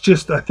that's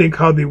just, I think,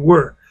 how they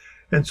were.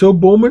 And so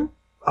Bowman,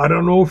 I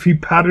don't know if he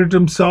patted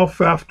himself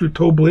after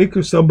Toe Blake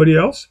or somebody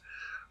else,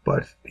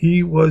 but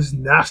he was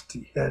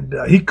nasty. And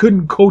he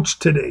couldn't coach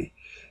today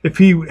if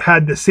he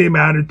had the same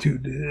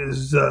attitude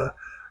as,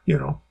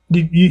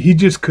 he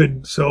just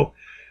couldn't. So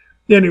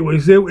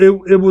anyways, it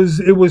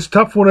was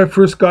tough when I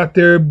first got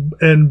there,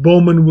 and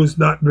Bowman was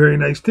not very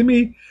nice to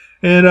me.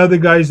 And other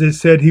guys, they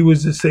said he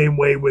was the same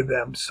way with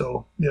them.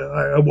 So, yeah,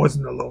 I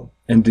wasn't alone.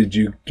 And did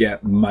you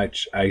get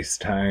much ice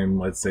time,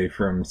 let's say,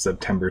 from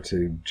September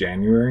to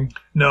January?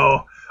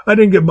 No, I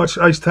didn't get much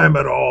ice time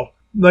at all.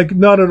 Like,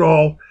 not at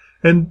all.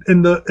 And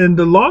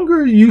the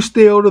longer you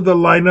stay out of the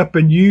lineup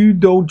and you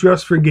don't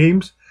dress for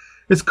games,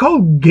 it's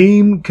called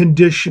game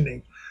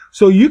conditioning.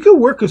 So you can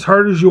work as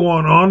hard as you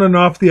want on and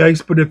off the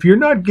ice, but if you're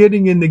not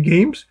getting in the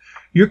games,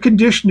 your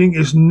conditioning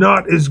is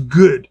not as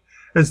good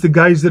as the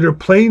guys that are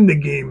playing the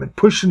game and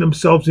pushing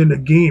themselves in the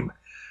game.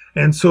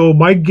 And so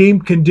my game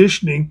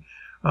conditioning,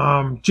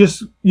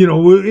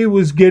 it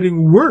was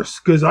getting worse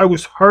because I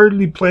was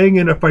hardly playing,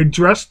 and if I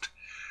dressed,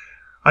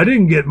 I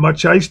didn't get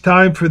much ice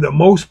time for the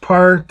most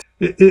part.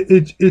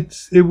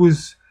 It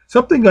was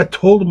something I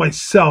told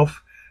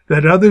myself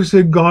that others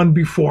had gone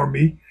before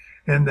me,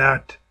 and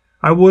that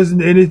I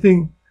wasn't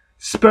anything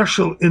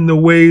special in the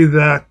way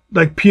that,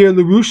 like, Pierre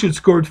LaRouche had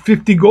scored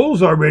 50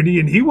 goals already,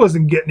 and he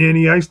wasn't getting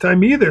any ice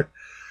time either.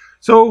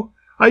 So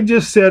I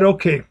just said,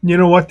 okay, you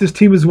know what? This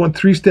team has won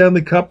 3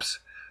 Stanley Cups.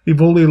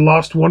 They've only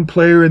lost 1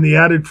 player, and they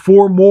added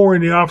 4 more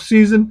in the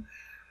offseason,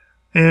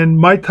 and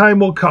my time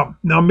will come.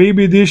 Now,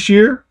 maybe this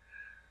year,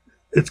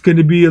 it's going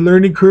to be a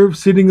learning curve,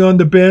 sitting on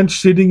the bench,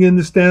 sitting in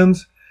the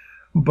stands.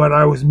 But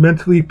I was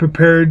mentally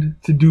prepared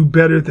to do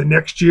better the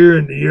next year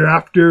and the year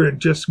after and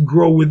just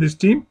grow with this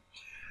team.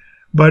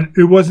 But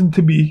it wasn't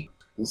to be.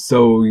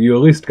 So you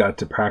at least got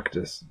to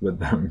practice with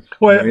them.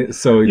 Well, right?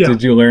 So yeah.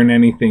 Did you learn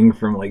anything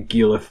from like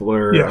Guy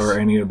Lafleur Yes. or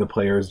any of the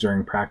players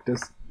during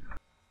practice?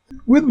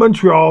 With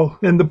Montreal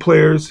and the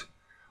players,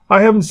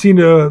 I haven't seen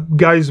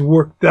guys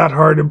work that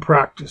hard in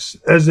practice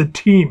as a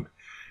team.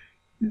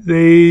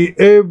 the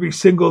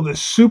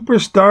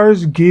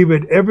superstars gave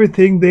it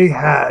everything they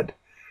had,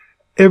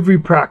 every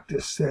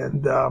practice.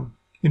 And,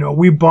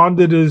 we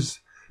bonded as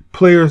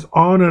players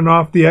on and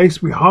off the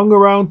ice. We hung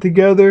around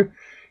together.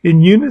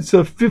 In units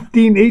of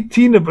 15,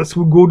 18 of us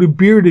would go to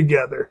beer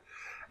together.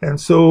 And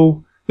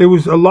so there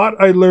was a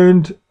lot I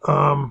learned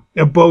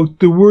about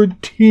the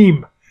word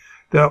team.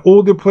 The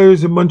older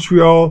players in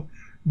Montreal,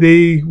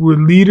 they were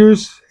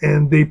leaders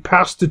and they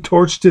passed the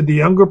torch to the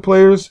younger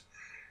players.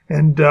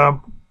 And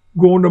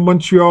going to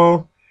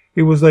Montreal,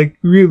 it was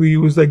like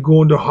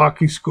going to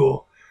hockey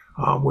school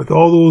with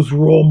all those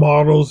role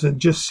models and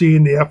just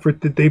seeing the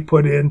effort that they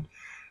put in.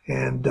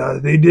 And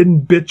they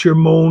didn't bitch or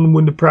moan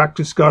when the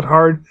practice got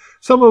hard.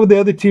 Some of the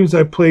other teams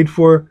I played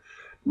for,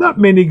 not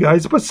many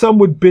guys, but some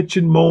would bitch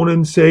and moan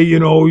and say,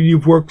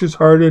 you've worked as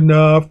hard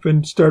enough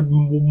and start,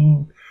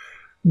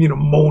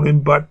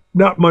 moaning, but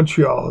not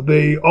Montreal.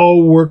 They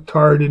all worked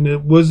hard, and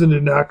it wasn't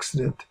an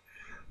accident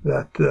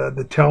that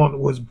the talent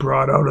was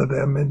brought out of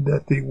them and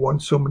that they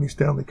won so many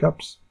Stanley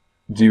Cups.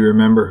 Do you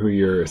remember who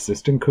your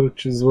assistant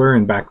coaches were?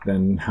 And back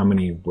then, how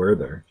many were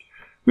there?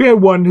 We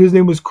had one. His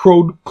name was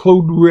Claude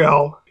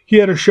Riel. He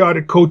had a shot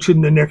at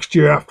coaching the next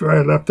year after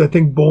I left. I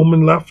think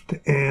Bowman left,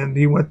 and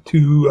he went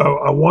to,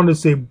 I want to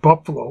say,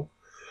 Buffalo.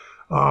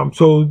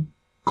 So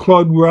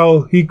Claude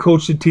Riel, he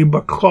coached the team,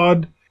 but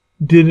Claude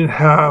didn't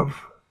have,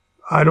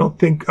 I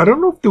don't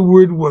know if the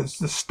word was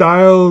the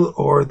style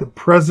or the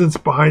presence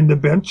behind the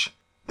bench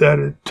that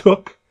it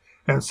took.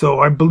 And so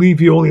I believe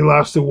he only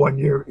lasted 1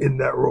 year in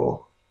that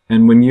role.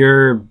 And when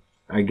you're,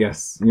 I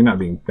guess, you're not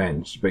being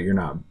benched, but you're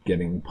not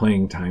getting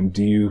playing time,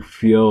 do you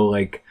feel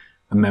like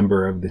a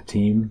member of the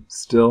team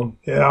still?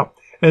 Yeah,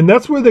 and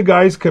that's where the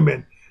guys come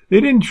in.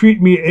 They didn't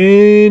treat me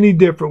any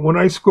different. When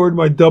I scored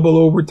my double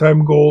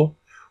overtime goal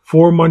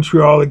for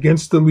Montreal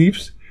against the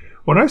Leafs,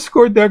 when I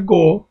scored that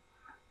goal,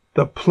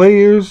 the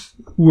players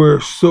were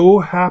so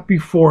happy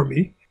for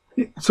me.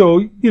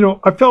 So,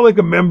 I felt like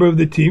a member of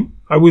the team.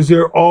 I was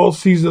there all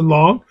season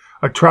long.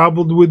 I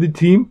traveled with the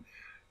team.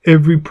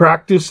 Every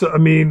practice,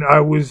 I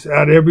was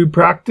at every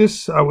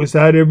practice. I was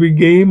at every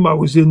game. I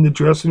was in the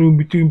dressing room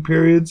between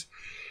periods.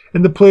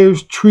 And the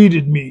players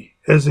treated me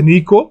as an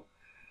equal.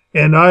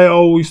 And I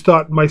always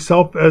thought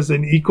myself as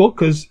an equal,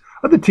 because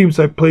other teams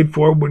I played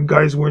for, when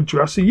guys weren't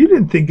dressing, you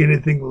didn't think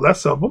anything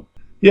less of them.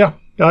 Yeah,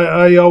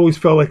 I always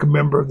felt like a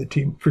member of the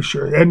team, for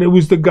sure. And it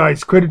was the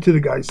guys. Credit to the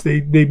guys.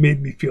 They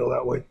made me feel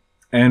that way.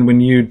 And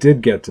when you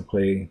did get to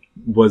play,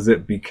 was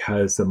it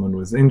because someone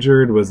was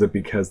injured? Was it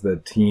because the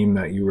team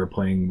that you were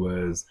playing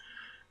was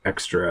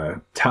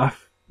extra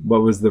tough?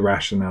 What was the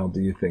rationale,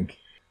 do you think?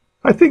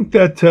 I think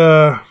that,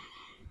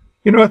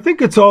 I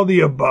think it's all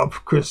the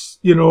above, Chris.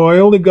 I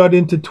only got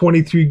into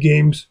 23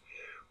 games,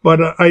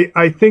 but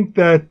I think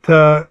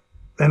that,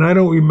 and I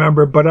don't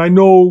remember, but I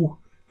know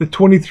the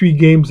 23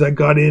 games I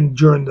got in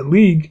during the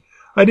league,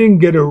 I didn't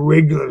get a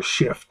regular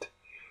shift,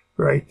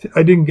 right?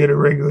 I didn't get a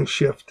regular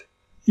shift.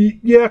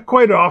 Yeah,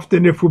 quite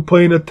often, if we're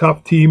playing a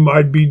tough team,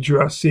 I'd be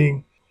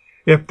dressing.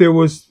 If there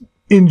was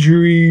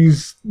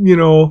injuries,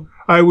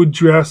 I would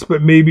dress,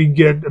 but maybe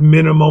get a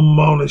minimum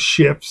amount of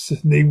shifts.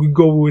 They would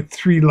go with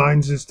 3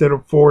 lines instead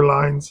of 4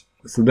 lines.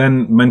 So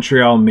then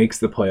Montreal makes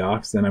the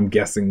playoffs, and I'm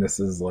guessing this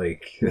is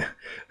like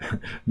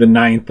the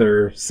 9th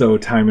or so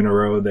time in a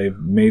row they've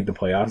made the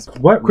playoffs.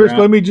 Chris,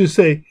 let me just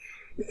say,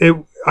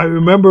 I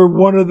remember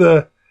one of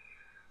the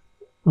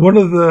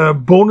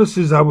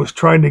bonuses I was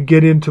trying to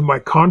get into my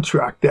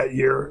contract that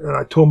year, and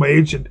I told my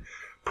agent,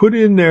 put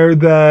in there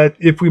that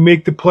if we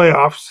make the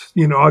playoffs,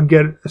 I'll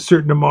get a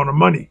certain amount of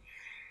money.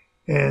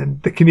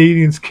 And the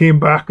Canadiens came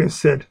back and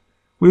said,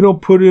 we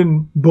don't put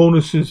in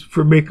bonuses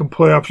for making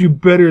playoffs. You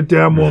better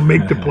damn well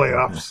make the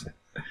playoffs.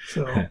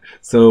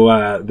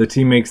 So the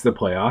team makes the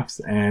playoffs,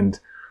 and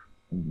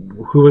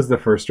who was the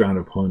first round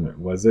opponent?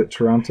 Was it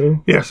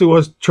Toronto? Yes, it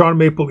was Toronto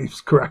Maple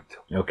Leafs, correct.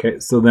 Okay,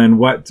 so then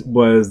what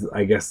was,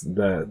 I guess,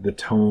 the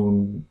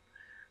tone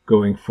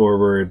going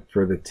forward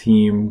for the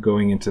team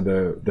going into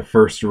the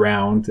first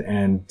round,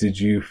 and did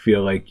you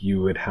feel like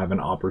you would have an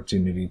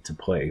opportunity to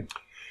play?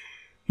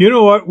 You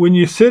know what? When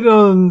you sit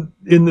in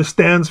the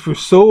stands for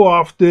so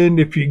often,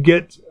 if you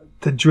get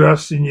to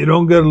dress and you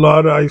don't get a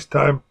lot of ice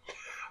time,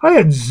 I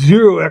had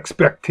zero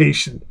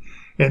expectation.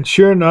 And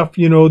sure enough,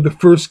 the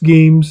first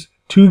games,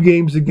 2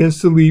 games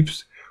against the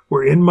Leafs,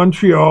 were in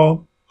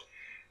Montreal.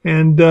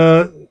 And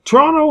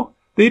Toronto,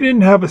 they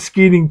didn't have a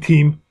skating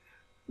team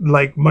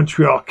like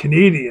Montreal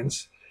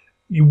Canadiens.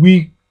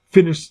 We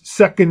finished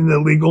second in the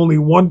league, only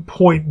 1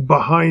 point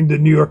behind the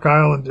New York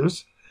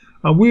Islanders.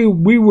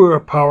 We were a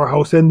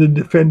powerhouse and the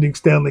defending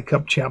Stanley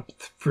Cup champ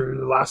for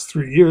the last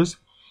 3 years.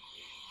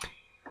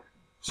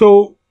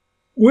 So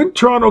when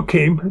Toronto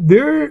came, they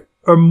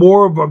are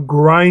more of a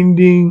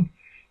grinding,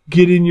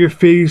 get in your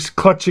face,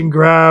 clutch and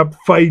grab,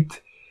 fight.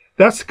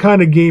 That's the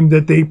kind of game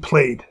that they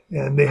played.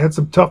 And they had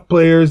some tough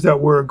players that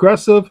were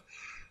aggressive.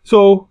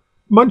 So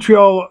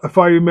Montreal, if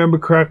I remember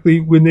correctly,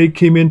 when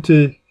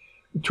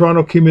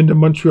Toronto came into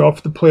Montreal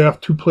for the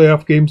 2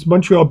 playoff games,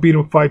 Montreal beat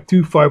them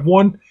 5-2,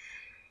 5-1.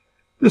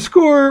 The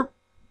score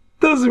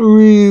doesn't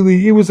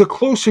really, it was a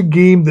closer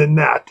game than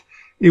that.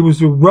 It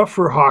was a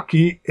rougher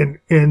hockey, and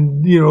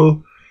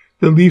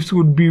the Leafs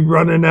would be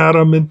running at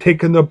them and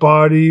taking the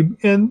body,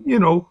 and,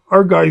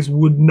 our guys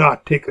would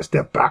not take a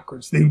step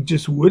backwards. They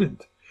just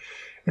wouldn't.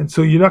 And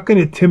so you're not going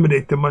to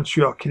intimidate the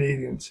Montreal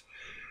Canadiens.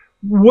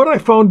 What I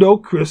found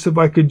out, Chris, if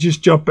I could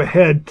just jump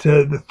ahead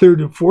to the third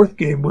and fourth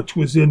game, which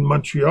was in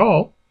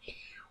Montreal,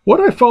 what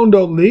I found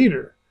out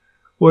later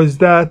was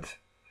that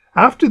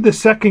after the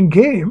second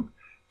game,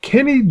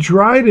 Kenny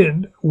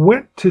Dryden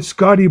went to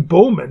Scotty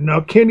Bowman.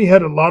 Now, Kenny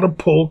had a lot of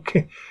pull.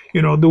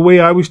 The way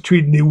I was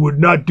treated, he would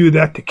not do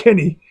that to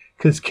Kenny,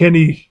 because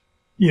Kenny,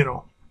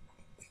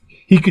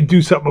 he could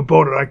do something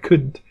about it. I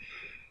couldn't.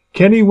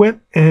 Kenny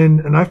went,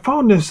 and I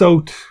found this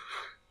out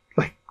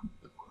like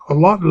a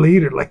lot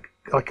later, like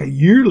a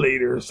year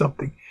later or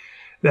something,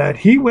 that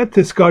he went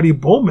to Scotty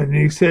Bowman and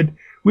he said,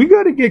 "We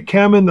got to get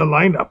Cam in the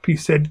lineup." He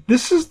said,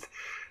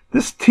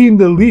 this team,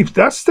 the Leafs,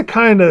 that's the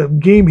kind of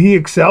game he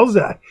excels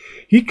at.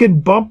 He can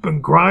bump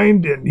and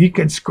grind, and he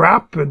can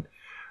scrap, and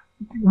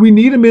we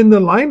need him in the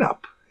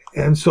lineup.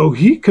 And so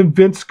he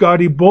convinced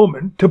Scotty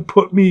Bowman to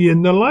put me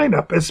in the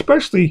lineup.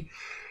 Especially,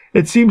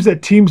 it seems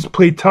that teams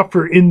play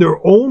tougher in their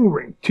own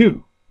rink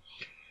too.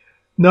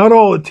 Not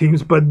all the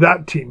teams, but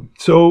that team.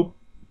 So,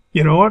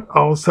 you know what?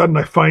 All of a sudden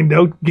I find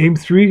out game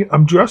 3,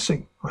 I'm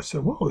dressing. I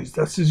said, "Whoa,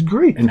 this is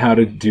great." And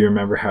do you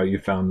remember how you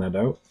found that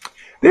out?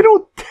 They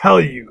don't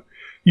tell you.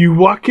 You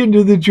walk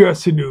into the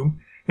dressing room,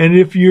 and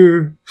if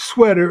your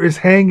sweater is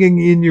hanging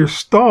in your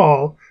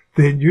stall,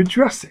 then you're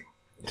dressing.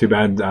 Too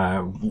bad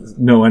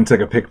no one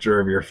took a picture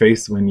of your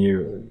face when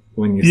you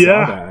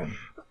saw that.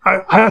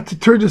 I had to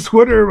turn the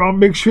sweater around,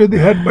 make sure they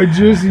had my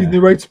jersey in the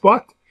right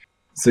spot.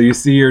 So you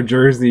see your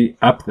jersey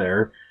up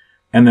there,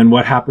 and then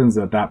what happens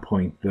at that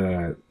point?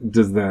 Do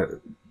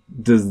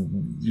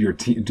your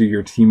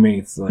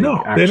teammates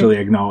actually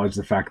acknowledge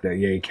the fact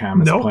that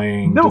Cam is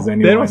playing? No, they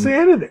don't say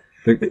anything.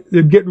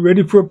 They're getting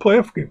ready for a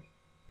playoff game.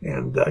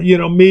 And,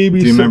 maybe...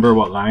 Do you remember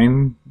what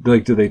line? Do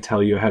they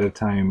tell you ahead of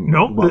time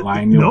what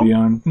line you'll be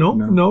on?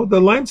 No. The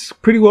lines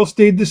pretty well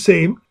stayed the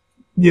same.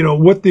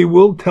 What they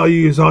will tell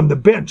you is on the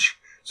bench.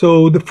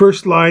 So the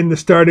first line,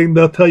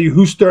 they'll tell you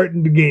who's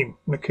starting the game,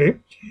 okay?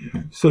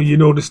 So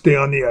to stay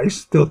on the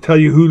ice. They'll tell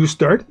you who to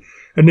start.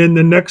 And then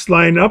the next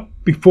line up,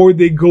 before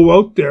they go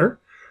out there,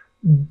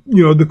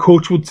 the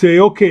coach would say,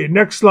 "Okay,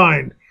 next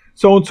line,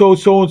 so-and-so,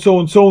 so-and-so,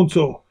 and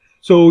so-and-so."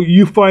 So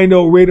you find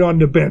out right on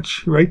the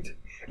bench, right?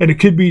 And it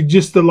could be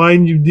just the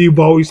line you've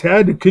always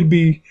had. It could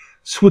be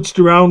switched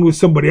around with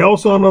somebody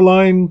else on the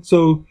line.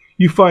 So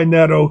you find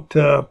that out,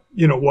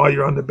 while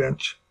you're on the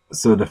bench.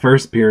 So the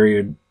first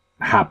period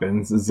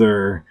happens.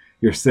 You're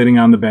sitting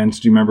on the bench.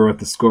 Do you remember what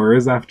the score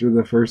is after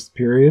the first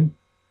period?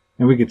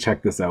 And we could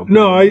check this out.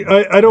 No,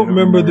 I don't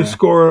remember the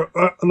score.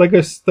 Like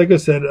I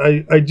said,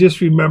 I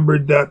just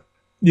remembered that,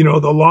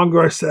 the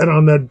longer I sat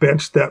on that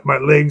bench, that my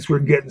legs were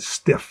getting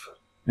stiff.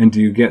 And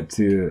do you get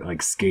to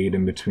skate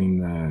in between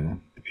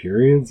the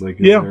periods?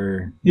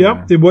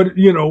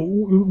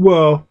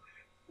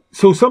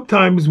 So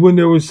sometimes when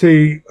there was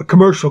a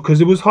commercial, because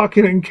it was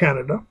Hockey Night in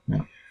Canada,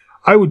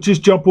 I would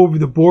just jump over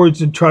the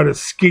boards and try to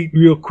skate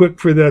real quick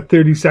for that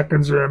 30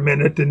 seconds or a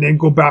minute, and then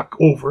go back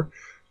over,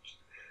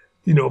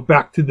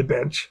 back to the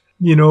bench.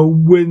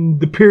 When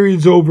the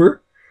period's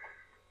over,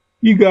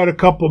 you got a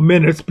couple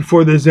minutes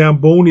before the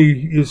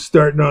Zamboni is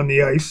starting on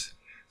the ice.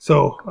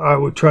 So I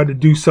would try to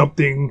do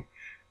something,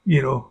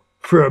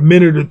 for a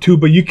minute or two,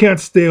 but you can't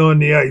stay on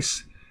the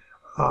ice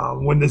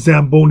when the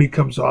Zamboni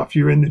comes off.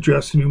 You're in the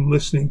dressing room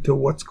listening to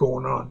what's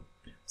going on.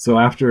 So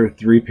after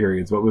 3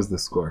 periods, what was the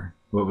score?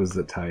 What was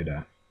it tied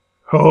at?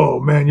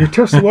 Oh, man, you're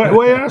testing. Why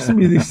are you asking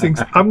me these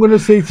things? I'm going to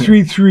say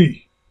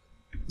 3-3.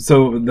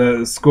 So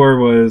the score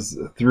was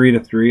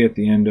 3-3 at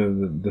the end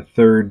of the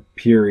third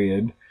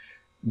period.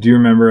 Do you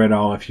remember at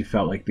all if you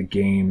felt like the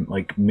game,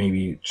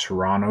 maybe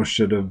Toronto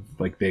should have,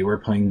 they were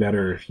playing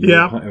better,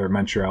 or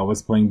Montreal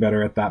was playing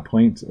better at that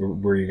point? Or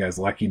were you guys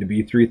lucky to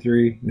be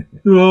 3-3?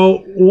 Well,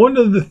 one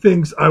of the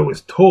things I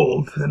was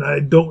told, and I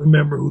don't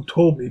remember who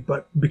told me,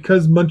 but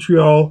because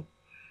Montreal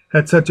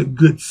had such a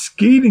good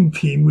skating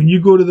team, when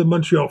you go to the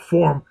Montreal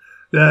Forum,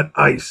 that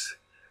ice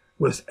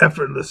was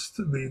effortless.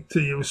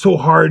 It was so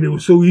hard, it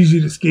was so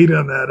easy to skate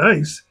on that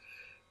ice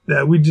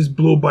that we just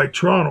blew by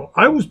Toronto.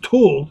 I was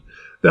told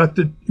that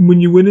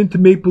when you went into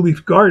Maple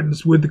Leaf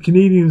Gardens, where the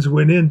Canadians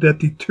went in,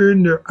 that they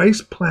turned their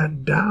ice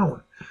plant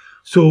down.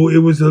 So it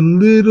was a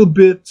little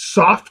bit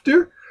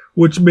softer,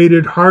 which made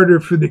it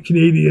harder for the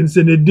Canadians,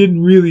 and it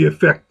didn't really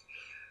affect,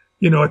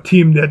 a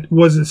team that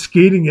wasn't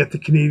skating at the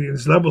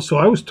Canadians' level. So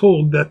I was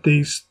told that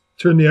they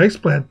turned the ice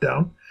plant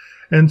down.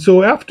 And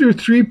so after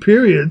 3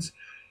 periods,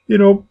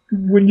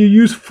 when you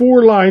use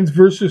 4 lines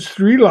versus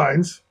 3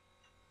 lines,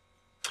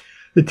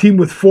 the team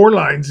with 4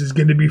 lines is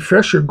going to be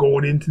fresher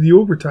going into the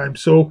overtime.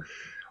 So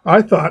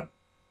I thought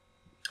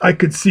I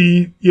could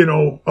see, a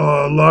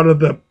lot of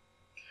the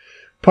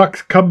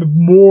pucks coming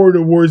more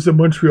towards the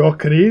Montreal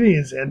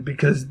Canadiens end,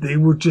 because they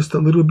were just a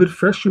little bit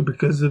fresher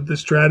because of the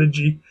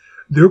strategy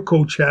their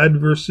coach had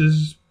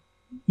versus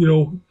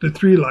the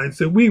 3 lines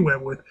that we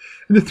went with.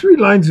 And the 3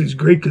 lines is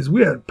great because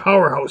we had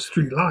powerhouse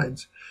 3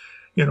 lines.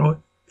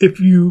 If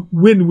you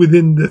win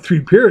within the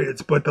 3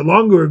 periods, but the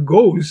longer it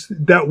goes,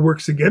 that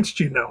works against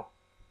you now.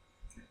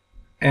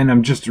 And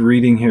I'm just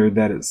reading here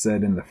that it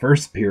said in the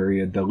first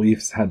period, the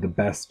Leafs had the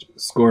best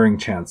scoring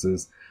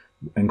chances,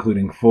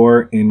 including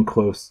 4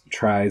 in-close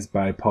tries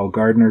by Paul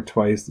Gardner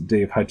twice,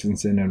 Dave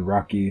Hutchinson, and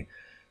Rocky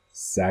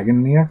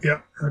Saganayak.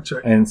 Yeah, that's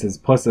right. And it says,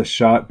 plus a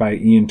shot by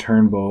Ian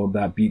Turnbull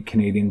that beat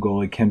Canadian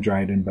goalie Ken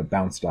Dryden but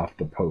bounced off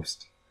the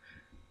post.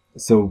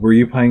 So were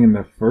you playing in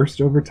the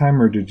first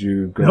overtime, or did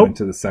you go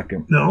into the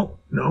second? No.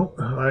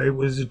 I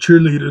was a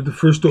cheerleader the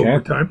first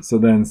overtime. So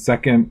then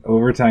second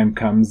overtime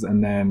comes,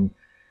 and then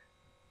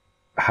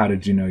how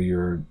did you know you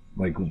were,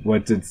 like,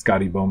 what did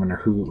Scotty Bowman or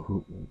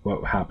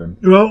what happened?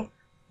 Well,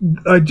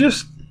 I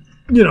just,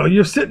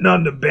 you're sitting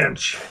on the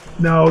bench.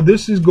 Now,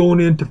 this is going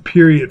into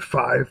period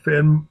 5,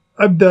 and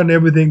I've done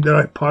everything that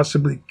I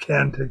possibly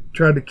can to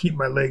try to keep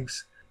my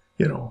legs,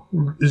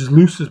 as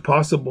loose as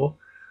possible.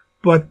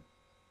 But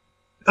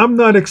I'm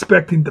not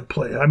expecting to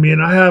play. I mean,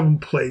 I haven't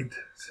played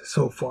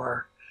so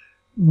far,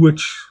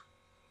 which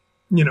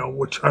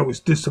I was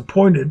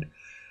disappointed.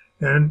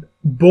 And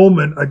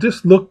Bowman, I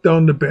just looked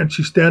down the bench.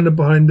 He's standing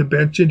behind the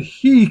bench, and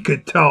he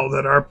could tell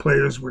that our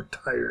players were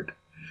tired.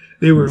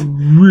 They were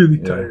really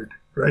tired,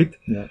 right?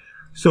 Yeah.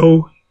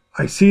 So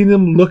I seen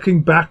him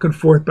looking back and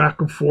forth,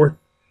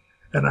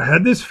 and I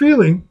had this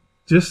feeling,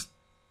 I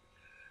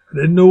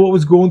didn't know what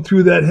was going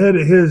through that head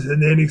of his.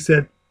 And then he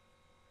said,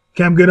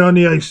 Cam, get on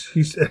the ice.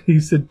 He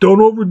said,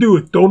 don't overdo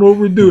it.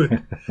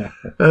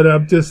 And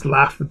I'm just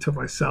laughing to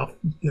myself,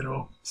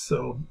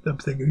 So I'm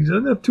thinking he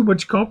doesn't have too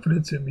much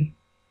confidence in me.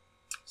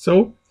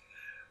 So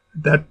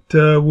that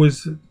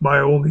was my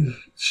only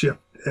shift.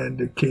 And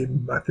it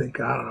came, I think,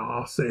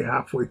 I'll say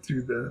halfway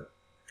through the...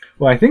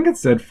 Well, I think it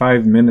said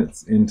 5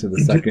 minutes into the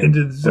second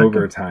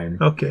overtime.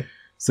 Okay.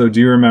 So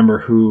do you remember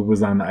who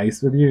was on the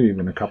ice with you,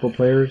 even a couple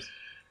players?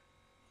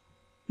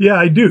 Yeah,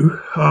 I do.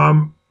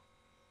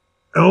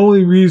 The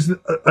only reason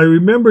I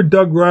remember,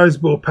 Doug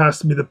Riseborough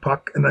passed me the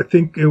puck, and I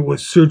think it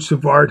was Serge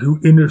Savard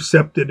who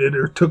intercepted it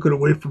or took it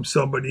away from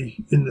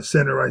somebody in the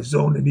center ice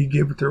zone, and he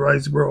gave it to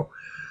Riseborough.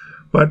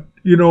 But,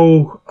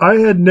 I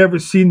had never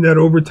seen that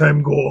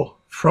overtime goal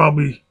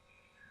probably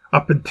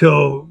up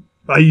until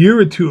a year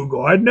or 2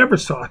 ago. I'd never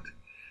saw it.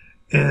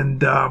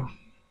 And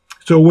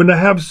so when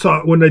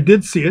I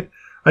did see it,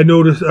 I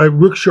noticed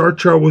Rick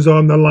Chartraw was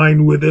on the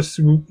line with us.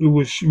 It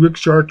was Rick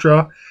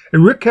Chartraw.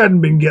 And Rick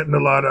hadn't been getting a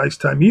lot of ice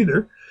time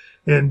either.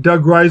 And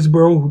Doug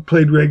Riseborough, who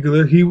played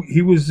regular, he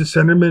was the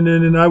centerman,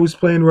 and I was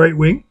playing right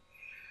wing.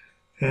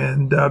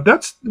 And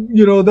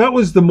that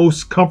was the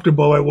most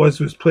comfortable I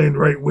was playing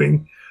right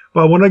wing.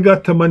 But when I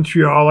got to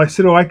Montreal, I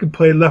said, I could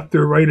play left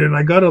or right. And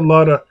I got a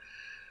lot of,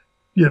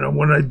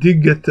 when I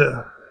did get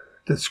the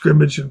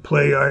scrimmage and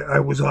play, I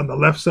was on the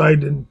left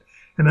side, and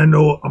I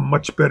know I'm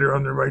much better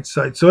on the right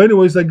side. So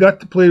anyways, I got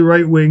to play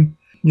right wing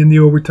in the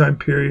overtime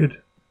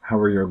period. How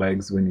were your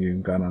legs when you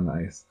got on the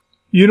ice?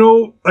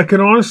 I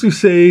can honestly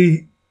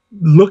say,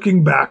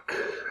 looking back,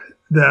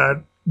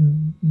 that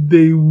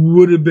they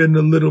would have been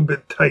a little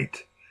bit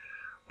tight.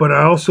 But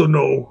I also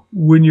know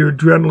when your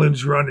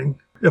adrenaline's running,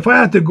 if I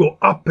had to go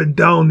up and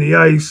down the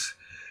ice,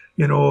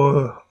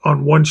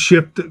 on one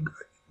shift,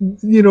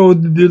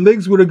 the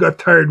legs would have got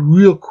tired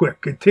real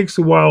quick. It takes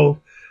a while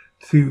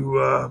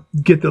to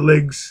get the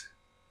legs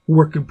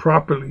working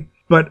properly.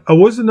 But I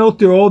wasn't out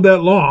there all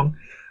that long.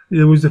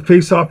 There was a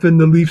face-off in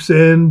the Leafs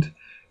end,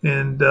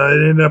 and I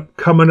ended up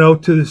coming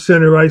out to the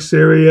center ice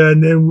area.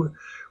 And then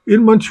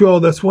in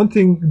Montreal, that's one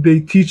thing they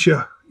teach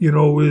you,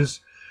 is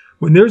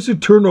when there's a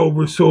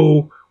turnover.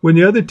 So when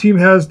the other team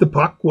has the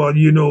puck,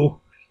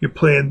 you're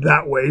playing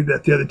that way,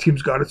 that the other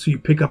team's got it. So you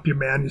pick up your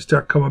man, you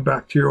start coming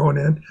back to your own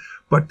end.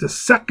 But the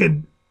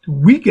second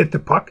we get the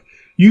puck,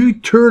 you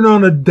turn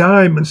on a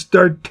dime and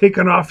start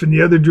taking off in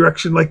the other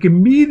direction, like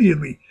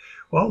immediately.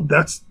 Well,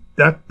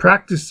 that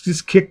practice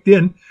just kicked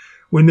in.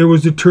 When there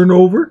was a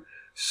turnover,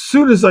 as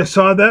soon as I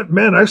saw that,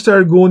 man, I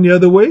started going the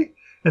other way,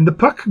 and the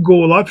puck could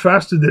go a lot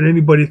faster than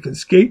anybody can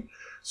skate.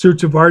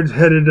 Serge Savard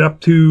headed up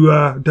to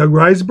Doug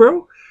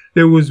Riseborough.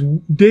 There was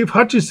Dave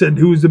Hutchison,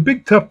 who was a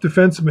big, tough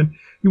defenseman.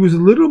 He was a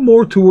little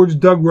more towards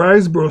Doug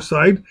Riseborough's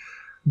side.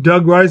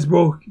 Doug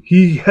Riseborough,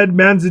 he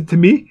headmans it to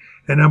me,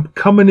 and I'm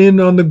coming in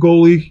on the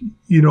goalie,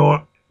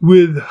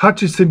 with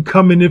Hutchison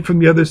coming in from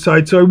the other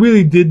side. So I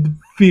really did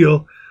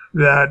feel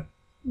that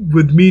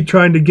with me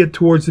trying to get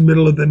towards the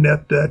middle of the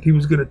net, that he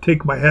was going to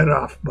take my head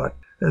off. But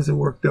as it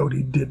worked out,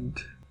 he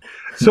didn't.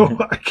 So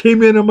I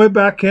came in on my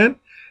backhand,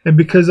 and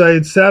because I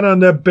had sat on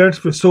that bench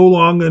for so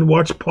long and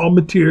watched Paul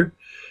Matier,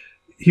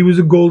 he was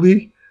a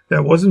goalie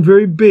that wasn't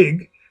very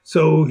big.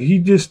 So he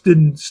just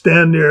didn't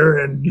stand there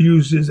and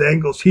use his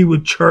angles. He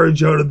would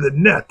charge out of the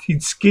net.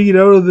 He'd skate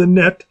out of the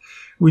net.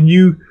 When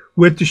you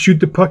went to shoot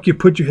the puck, you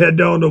put your head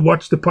down to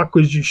watch the puck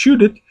as you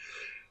shoot it.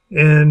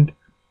 And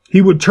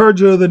he would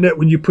charge out of the net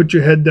when you put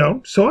your head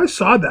down. So I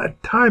saw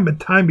that time and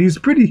time. He's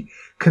pretty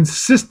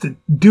consistent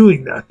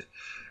doing that.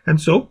 And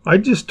so I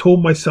just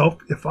told myself,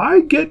 if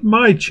I get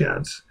my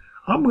chance,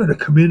 I'm going to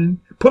come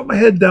in, put my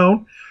head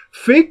down,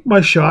 fake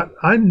my shot.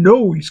 I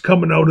know he's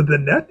coming out of the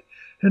net,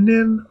 and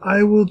then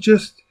I will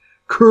just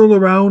curl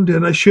around,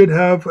 and I should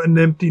have an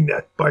empty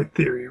net by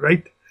theory,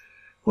 right?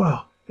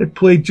 Well, it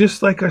played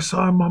just like I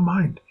saw in my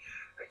mind.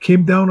 I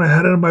came down, I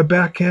had it on my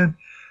backhand.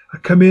 I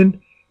come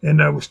in,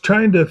 and I was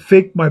trying to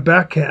fake my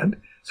backhand.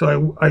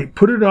 So I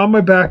put it on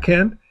my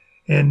backhand,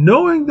 and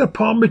knowing that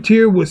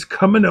Palmateer was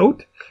coming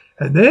out,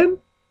 and then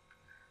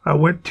I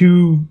went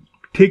to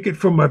take it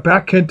from my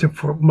backhand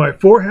to my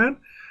forehand,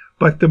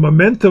 but the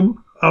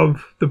momentum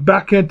of the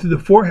backhand to the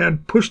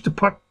forehand pushed the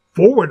puck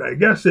forward, I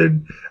guess,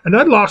 and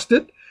I lost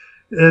it.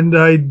 And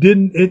it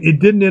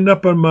didn't end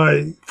up on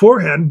my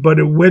forehand, but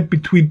it went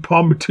between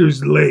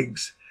Palmateer's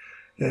legs.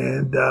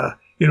 And,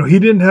 he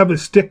didn't have a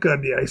stick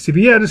on the ice. If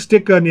he had a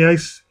stick on the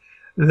ice,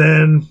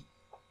 then,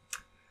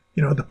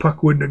 the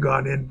puck wouldn't have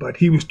gone in. But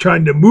he was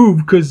trying to move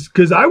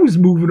because I was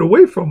moving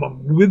away from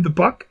him with the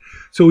puck.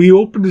 So he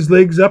opened his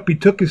legs up, he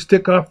took his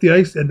stick off the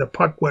ice, and the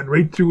puck went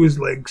right through his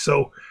legs.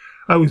 So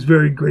I was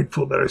very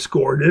grateful that I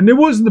scored. And it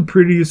wasn't the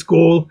prettiest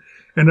goal.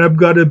 And I've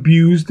got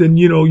abused, and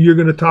you're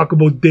going to talk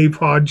about Dave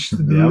Hodge a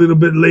little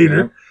bit later.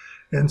 Yep.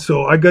 And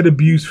so I got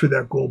abused for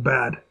that goal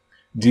bad.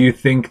 Do you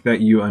think that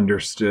you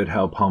understood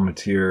how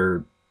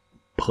Palmateer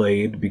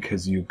played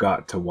because you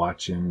got to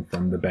watch him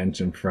from the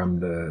bench and from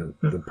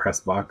the press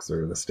box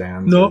or the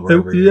stands? No,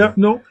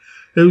 no.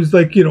 It was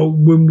like,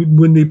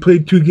 when they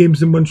played 2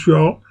 games in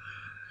Montreal,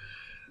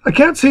 I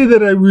can't say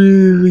that I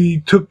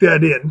really took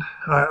that in.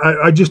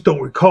 I just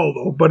don't recall,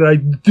 though. But I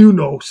do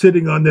know,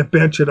 sitting on that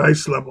bench at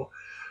ice level,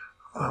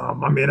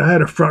 I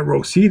had a front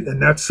row seat,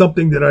 and that's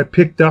something that I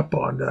picked up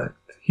on.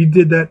 He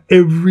did that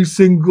every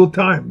single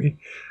time.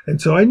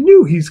 And so I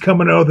knew he's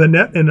coming out of the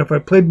net, and if I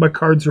played my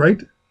cards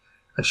right,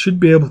 I should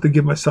be able to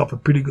give myself a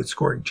pretty good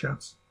scoring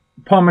chance.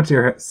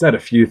 Palmateer said a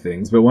few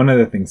things, but one of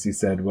the things he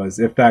said was,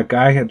 if that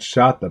guy had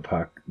shot the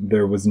puck,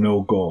 there was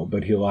no goal,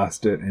 but he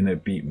lost it and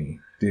it beat me.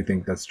 Do you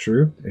think that's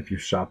true? If you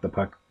shot the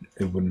puck,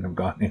 it wouldn't have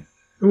gone in?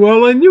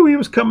 Well, I knew he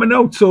was coming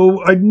out,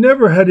 so I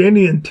never had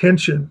any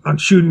intention on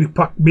shooting the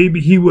puck. Maybe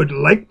he would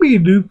like me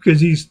to do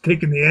because he's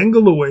taking the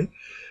angle away.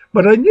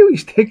 But I knew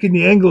he's taking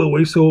the angle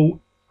away,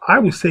 so I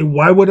would say,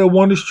 why would I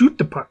want to shoot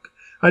the puck?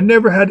 I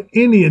never had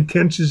any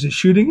intentions of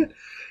shooting it.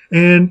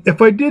 And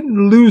if I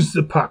didn't lose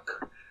the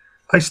puck,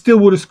 I still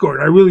would have scored.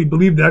 I really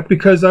believe that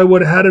because I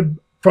would have had it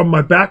from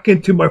my back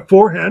into my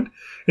forehand,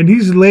 and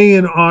he's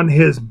laying on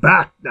his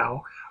back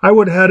now. I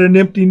would have had an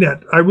empty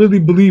net. I really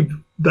believe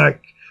that.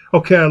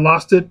 Okay, I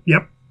lost it.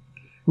 Yep.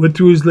 Went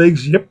through his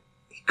legs. Yep.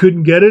 He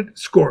couldn't get it.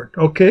 Scored.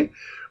 Okay.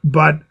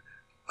 But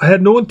I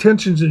had no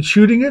intentions in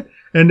shooting it.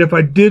 And if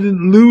I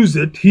didn't lose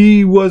it,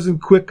 he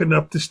wasn't quick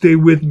enough to stay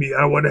with me.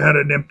 I would have had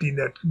an empty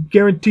net.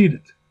 Guaranteed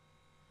it.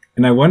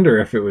 And I wonder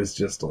if it was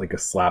just like a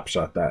slap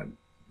shot that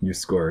you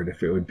scored,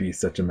 if it would be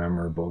such a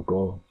memorable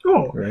goal.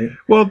 Oh, right.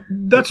 Well,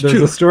 that's true.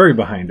 There's a story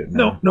behind it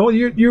now. No,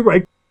 you're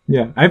right.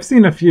 Yeah, I've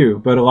seen a few,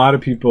 but a lot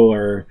of people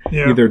are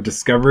either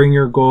discovering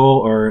your goal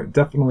or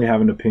definitely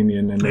have an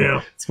opinion. And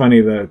it's funny,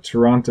 the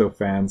Toronto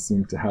fans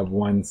seem to have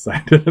one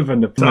side of it,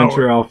 and the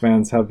Montreal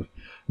fans have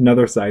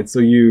another side. So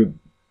you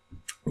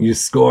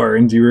score,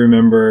 and do you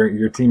remember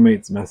your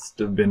teammates must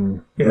have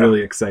been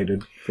really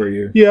excited for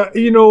you? Yeah,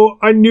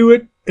 I knew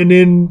it. And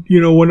then,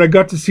 when I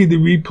got to see the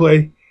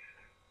replay,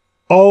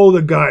 all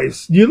the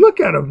guys, you look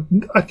at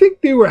them, I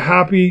think they were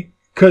happy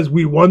because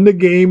we won the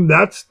game.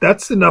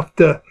 That's enough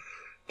to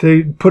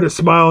put a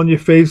smile on your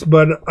face.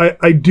 But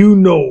I do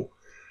know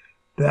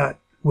that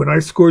when I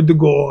scored the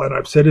goal, and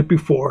I've said it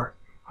before,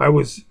 I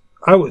was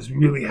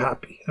really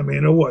happy. I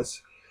mean, I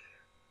was.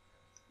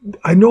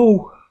 I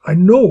know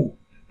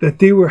that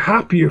they were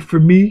happier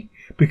for me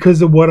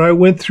because of what I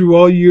went through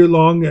all year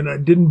long, and I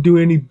didn't do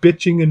any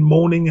bitching and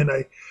moaning, and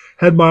I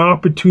had my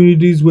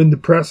opportunities when the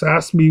press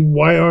asked me,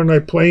 why aren't I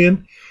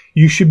playing?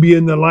 You should be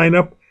in the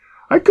lineup.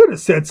 I could have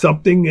said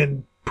something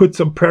and put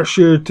some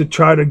pressure to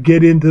try to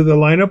get into the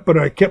lineup, but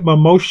I kept my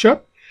mouth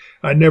shut.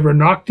 I never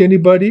knocked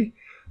anybody,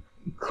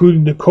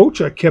 including the coach.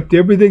 I kept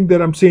everything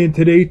that I'm saying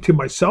today to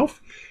myself,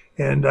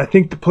 and I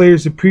think the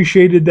players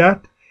appreciated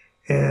that.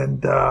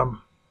 And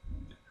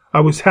I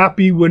was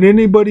happy when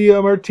anybody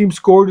on our team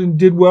scored and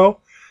did well.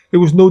 There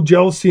was no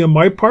jealousy on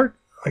my part.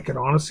 I can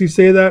honestly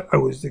say that. I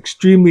was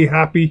extremely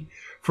happy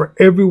for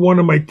every one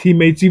of my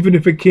teammates, even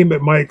if it came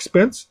at my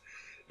expense.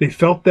 They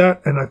felt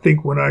that, and I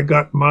think when I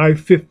got my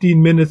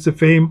 15 minutes of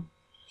fame,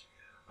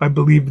 I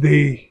believe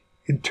they,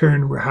 in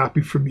turn, were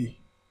happy for me.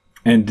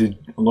 And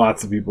did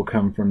lots of people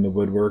come from the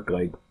woodwork,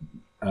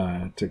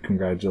 to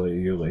congratulate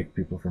you, like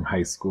people from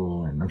high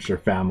school and I'm sure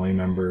family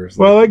members?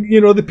 Well,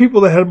 the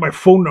people that had my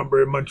phone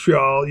number in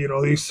Montreal,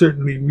 they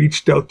certainly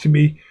reached out to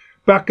me.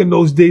 Back in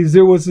those days,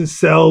 there wasn't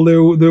cell,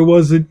 there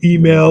wasn't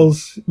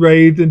emails,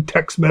 right, and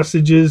text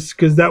messages,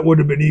 because that would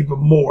have been even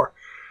more.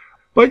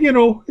 But,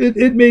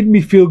 it made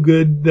me feel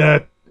good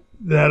that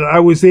I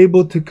was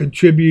able to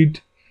contribute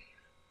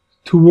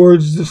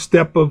towards the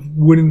step of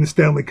winning the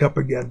Stanley Cup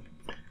again.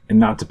 And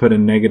not to put a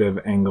negative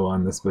angle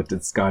on this, but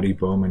did Scotty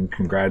Bowman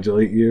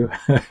congratulate you?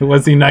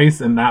 Was he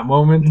nice in that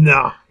moment?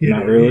 No,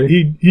 not really.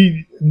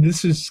 He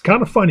this is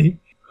kind of funny.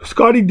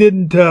 Scotty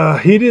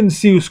didn't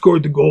see who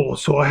scored the goal,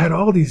 so I had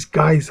all these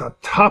guys on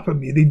top of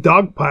me. They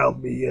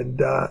dogpiled me,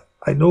 and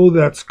I know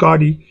that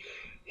Scotty,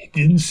 he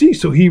didn't see,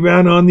 so he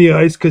ran on the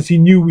ice because he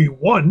knew we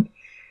won.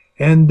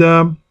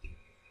 And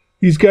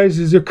these guys,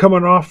 as they're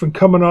coming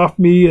off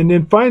me, and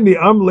then finally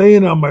I'm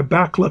laying on my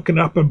back looking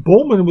up, and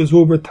Bowman was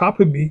over top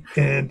of me,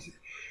 and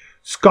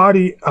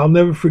Scotty, I'll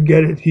never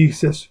forget it, he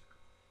says,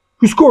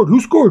 Who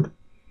scored?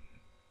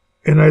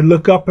 And I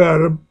look up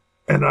at him,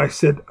 and I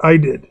said, I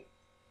did.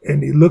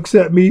 And he looks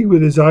at me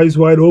with his eyes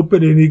wide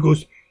open, and he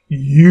goes,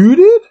 You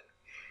did?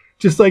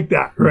 Just like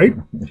that, right?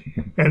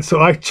 And so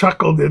I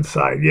chuckled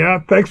inside. Yeah,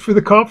 thanks for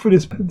the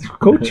confidence,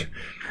 coach.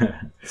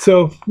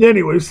 So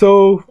anyway,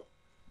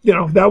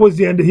 that was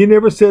the end. He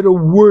never said a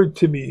word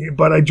to me,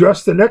 but I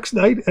dressed the next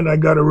night and I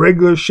got a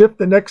regular shift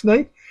the next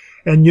night.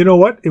 And you know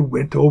what? It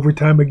went to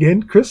overtime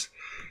again, Chris.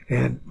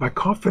 And my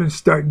confidence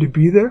started to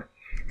be there.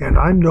 And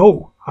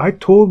I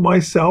told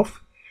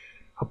myself,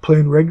 I'm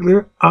playing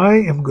regular. I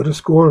am going to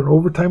score an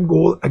overtime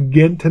goal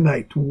again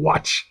tonight.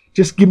 Watch.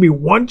 Just give me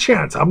one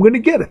chance. I'm going to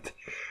get it.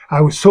 I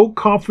was so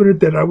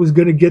confident that I was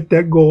going to get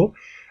that goal.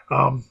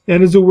 And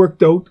as it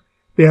worked out,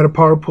 they had a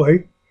power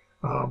play.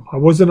 I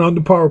wasn't on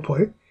the power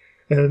play.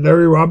 And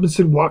Larry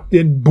Robinson walked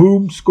in,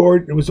 boom,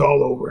 scored, and it was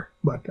all over.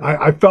 But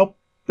I felt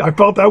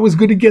I was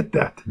going to get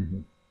that.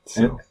 Mm-hmm.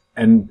 So.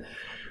 And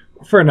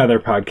for another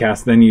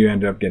podcast, then you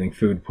ended up getting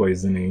food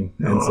poisoning.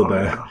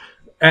 And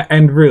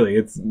and really,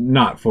 it's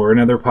not for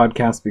another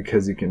podcast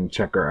because you can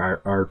check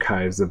our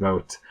archives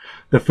about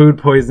the food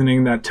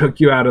poisoning that took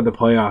you out of the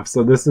playoffs.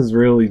 So this is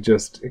really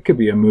just, it could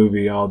be a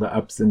movie, all the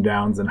ups and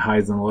downs and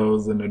highs and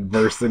lows and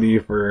adversity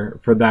for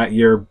that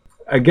year.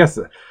 I guess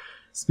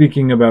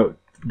speaking about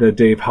the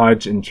Dave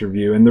Hodge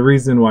interview, and the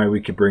reason why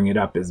we could bring it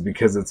up is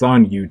because it's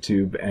on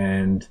YouTube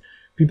and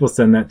people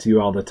send that to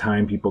you all the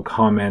time. People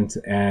comment,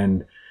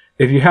 and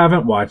if you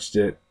haven't watched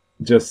it,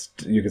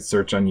 you could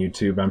search on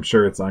YouTube. I'm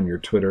sure it's on your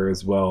Twitter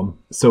as well.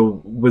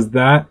 So was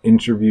that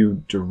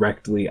interview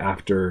directly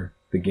after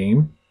the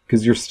game?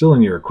 Because you're still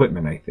in your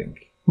equipment, I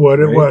think.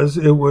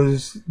 It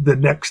was the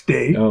next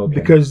day. Oh, okay.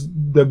 Because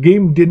the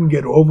game didn't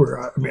get over.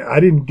 I mean, I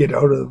didn't get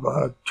out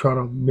of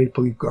Toronto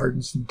Maple Leaf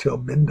Gardens until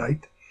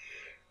midnight.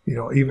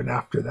 Even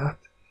after that.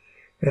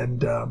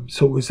 And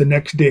so it was the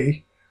next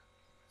day.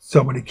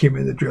 Somebody came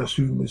in the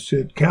dressing room and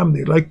said, Cam,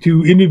 they'd like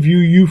to interview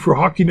you for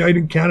Hockey Night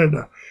in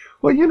Canada.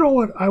 Well, you know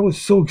what? I was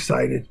so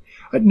excited.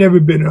 I'd never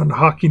been on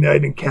Hockey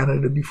Night in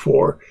Canada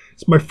before.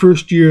 It's my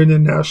first year in the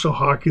National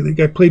Hockey League.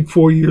 I played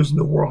 4 years in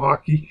the World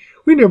Hockey.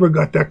 We never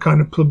got that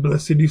kind of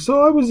publicity.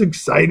 So I was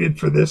excited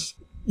for this.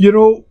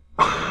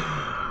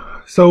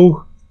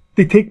 So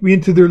they take me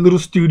into their little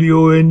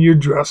studio and you're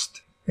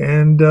dressed.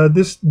 And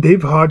this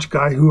Dave Hodge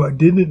guy, who I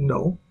didn't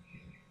know,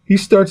 he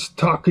starts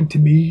talking to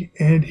me,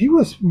 and he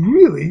was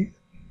really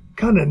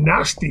kind of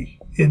nasty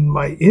in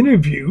my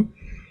interview.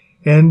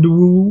 And,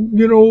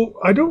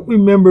 I don't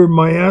remember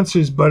my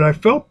answers, but I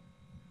felt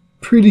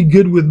pretty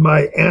good with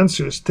my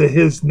answers to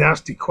his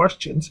nasty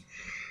questions.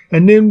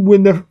 And then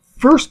when the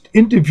first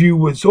interview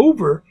was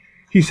over,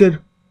 he said,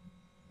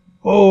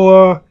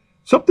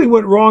 something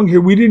went wrong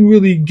here. We didn't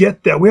really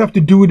get that. We have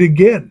to do it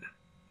again.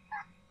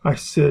 I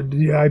said,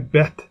 yeah, I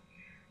bet,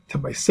 to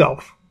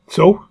myself.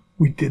 So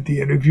we did the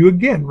interview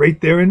again,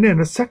 right there and then,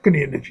 a second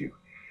interview.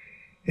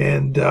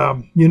 And,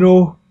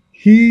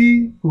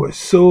 he was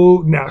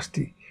so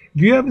nasty.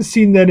 If you haven't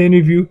seen that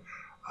interview,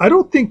 I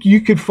don't think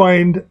you could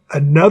find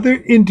another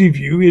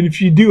interview, and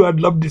if you do, I'd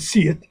love to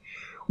see it,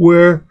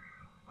 where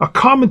a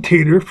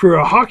commentator for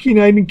a Hockey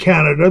Night in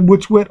Canada,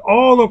 which went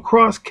all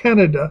across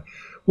Canada,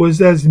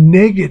 was as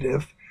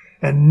negative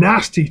and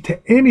nasty to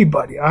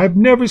anybody. I've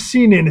never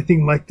seen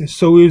anything like this.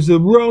 So it was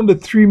around a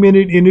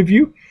 3-minute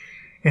interview,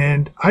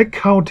 and I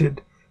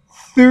counted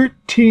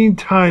 13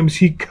 times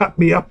he cut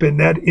me up in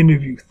that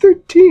interview.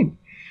 13.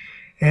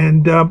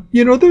 And,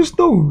 there's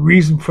no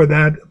reason for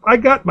that. I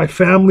got my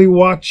family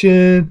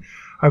watching.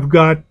 I've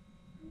got,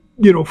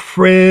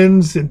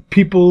 friends and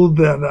people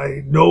that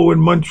I know in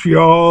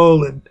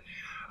Montreal and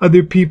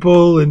other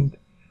people. And,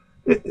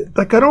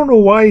 I don't know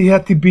why he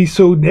had to be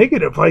so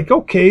negative.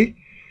 Okay.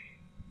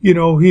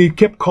 He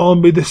kept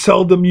calling me the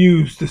seldom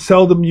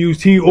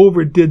used. He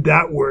overdid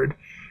that word.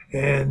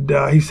 And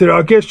he said,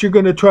 I guess you're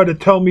going to try to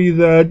tell me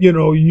that,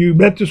 you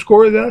meant to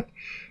score that.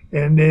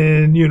 And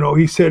then,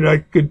 he said I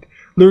could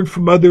learn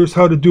from others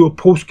how to do a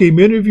post-game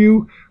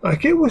interview.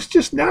 It was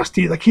just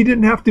nasty. He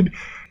didn't have to.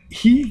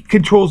 He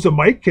controls the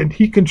mic and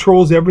he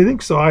controls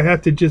everything. So I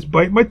had to just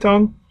bite my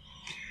tongue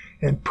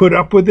and put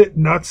up with it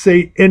and not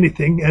say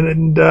anything.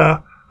 And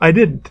I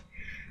didn't.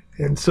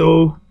 And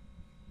so...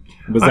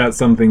 Was that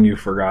something you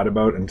forgot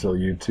about until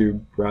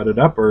YouTube brought it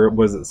up, or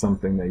was it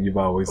something that you've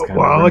always kind of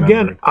remembered?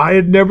 Again, I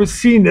had never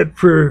seen it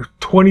for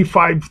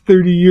 25,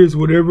 30 years,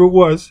 whatever it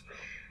was.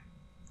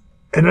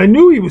 And I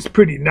knew he was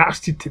pretty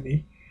nasty to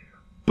me.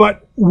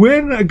 But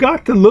when I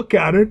got to look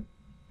at it,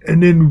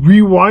 and then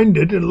rewind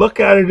it and look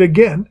at it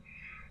again,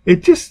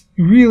 it just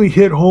really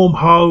hit home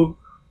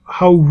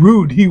how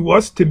rude he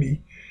was to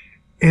me.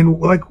 And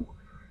like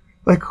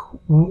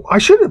I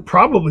should have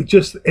probably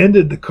just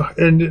ended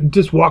and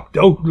just walked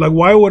out. Like,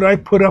 why would I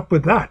put up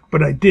with that?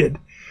 But I did.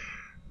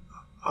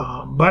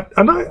 But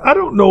I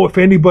don't know if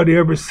anybody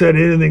ever said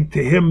anything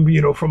to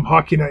him, from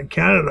Hockey Night in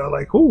Canada,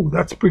 like, oh,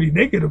 that's pretty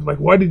negative. Like,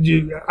 why did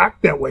you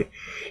act that way?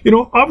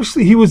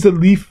 Obviously he was a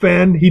Leaf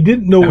fan. He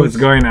didn't know. I was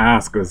going to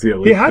ask, was he a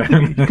Leaf fan? He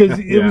had to be, because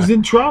it was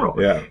in Toronto.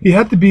 Yeah. He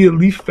had to be a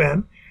Leaf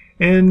fan.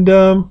 And,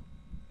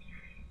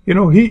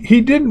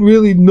 he didn't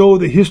really know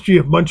the history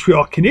of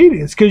Montreal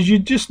Canadiens, because you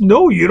just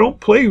know you don't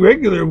play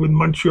regular with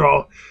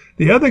Montreal.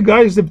 The other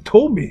guys have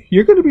told me,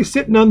 you're going to be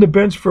sitting on the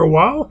bench for a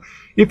while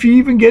if you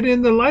even get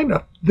in the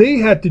lineup. They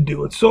had to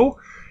do it. So,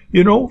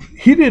 he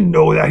didn't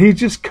know that. He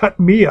just cut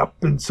me up.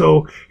 And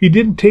so he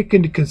didn't take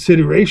into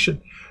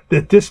consideration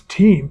that this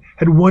team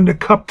had won the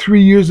Cup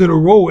 3 years in a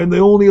row and they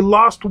only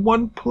lost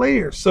one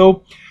player.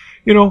 So,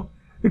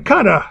 it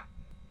kind of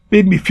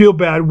made me feel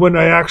bad when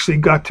I actually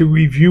got to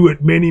review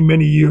it many,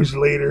 many years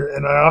later.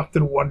 And I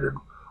often wondered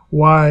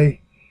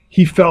why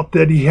he felt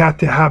that he had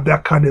to have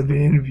that kind of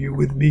an interview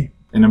with me.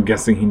 And I'm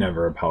guessing he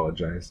never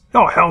apologized.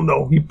 Oh, hell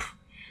no.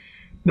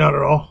 Not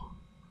at all.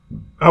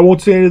 I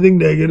won't say anything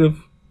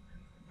negative.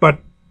 But,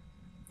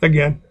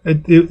 again,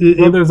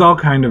 there's all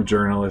kind of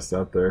journalists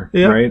out there,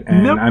 yeah, right?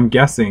 And yep. I'm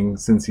guessing,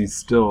 since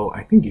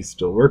I think he's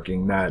still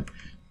working, that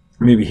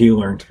maybe he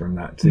learned from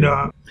that too.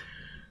 No.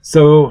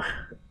 So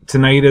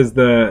tonight is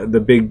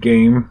the big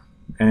game.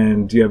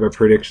 And do you have a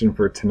prediction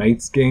for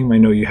tonight's game? I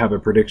know you have a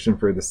prediction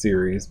for the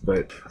series,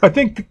 but I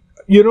think,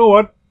 you know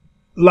what?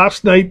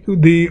 Last night,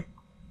 we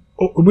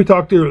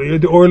talked earlier,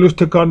 the Oilers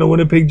took on the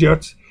Winnipeg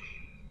Jets.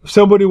 If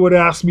somebody would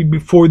ask me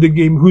before the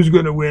game who's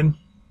going to win,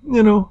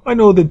 I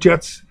know the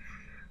Jets,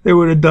 they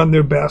would have done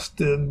their best,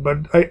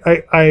 but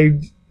I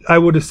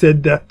would have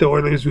said that the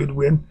Oilers would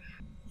win.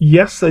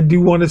 Yes, I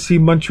do want to see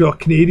Montreal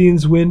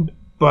Canadiens win,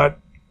 but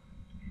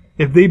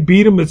if they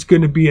beat them, it's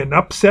going to be an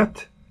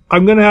upset.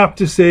 I'm going to have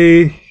to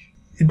say,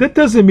 that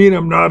doesn't mean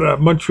I'm not a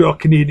Montreal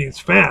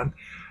Canadiens fan.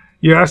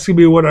 You're asking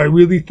me what I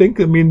really think.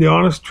 I mean, the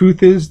honest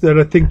truth is that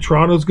I think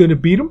Toronto's going to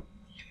beat them.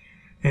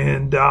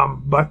 And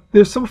but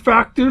there's some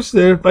factors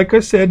there. Like I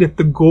said, if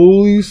the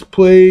goalies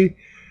play,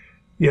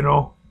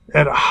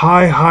 at a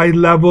high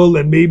level,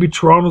 and maybe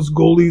Toronto's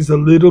goalie's a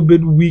little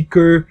bit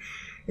weaker,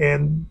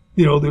 and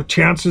their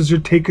chances are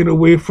taken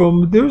away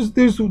from.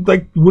 There's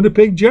like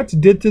Winnipeg Jets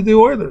did to the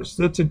Oilers.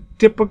 That's a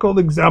typical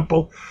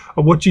example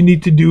of what you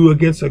need to do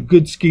against a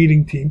good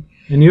skating team.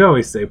 And you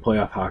always say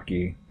playoff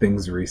hockey,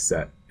 things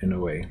reset in a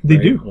way. They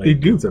right? do. Like, they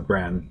do. It's a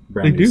brand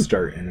new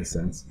start in a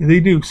sense. They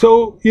do.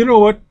 So you know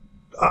what?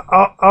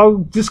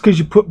 I'll just because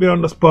you put me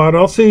on the spot,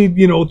 I'll say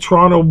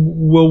Toronto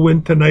will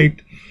win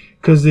tonight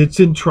because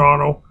it's in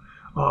Toronto.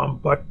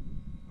 But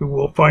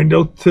we'll find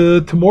out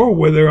tomorrow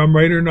whether I'm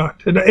right or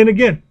not. And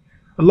again,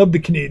 I love the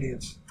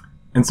Canadiens.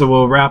 And so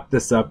we'll wrap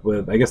this up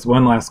with, I guess,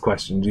 one last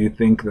question. Do you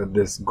think that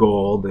this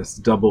goal, this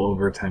double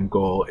overtime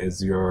goal,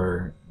 is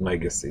your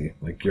legacy,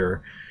 like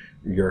your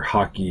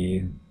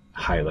hockey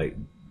highlight?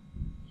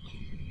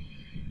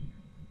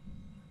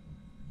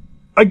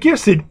 I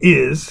guess it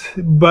is,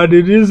 but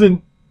it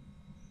isn't.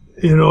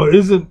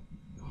 I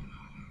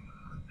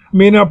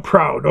mean, I'm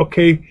proud.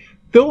 Okay.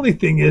 The only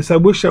thing is, I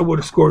wish I would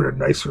have scored a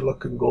nicer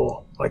looking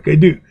goal, like I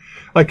do.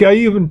 Like I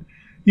even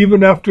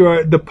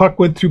after the puck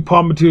went through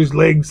Palmateer's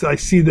legs, I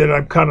see that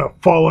I'm kind of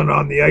falling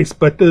on the ice.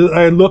 But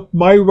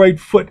my right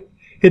foot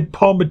hit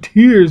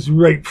Palmateer's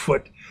right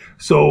foot,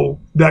 so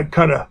that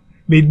kind of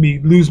made me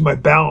lose my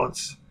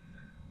balance.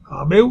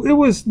 It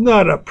was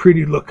not a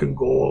pretty looking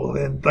goal,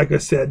 and like I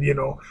said,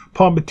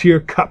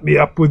 Palmateer cut me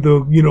up with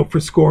for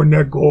scoring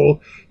that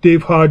goal.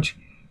 Dave Hodge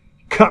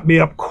cut me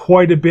up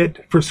quite a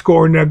bit for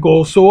scoring that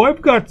goal. So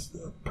I've got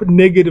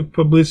negative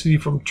publicity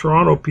from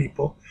Toronto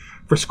people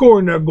for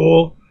scoring that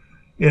goal.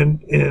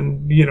 And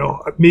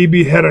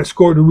maybe had I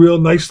scored a real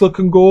nice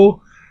looking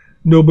goal,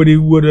 nobody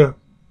would have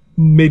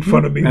made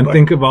fun of me. And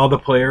think of all the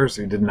players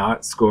who did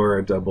not score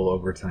a double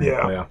overtime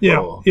playoff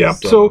goal. Yeah.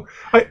 So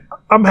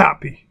I'm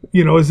happy.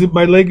 Is it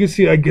my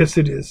legacy? I guess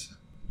it is.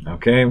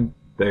 Okay,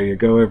 there you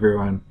go,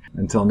 everyone.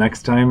 Until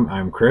next time,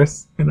 I'm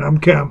Chris. And I'm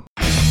Cam.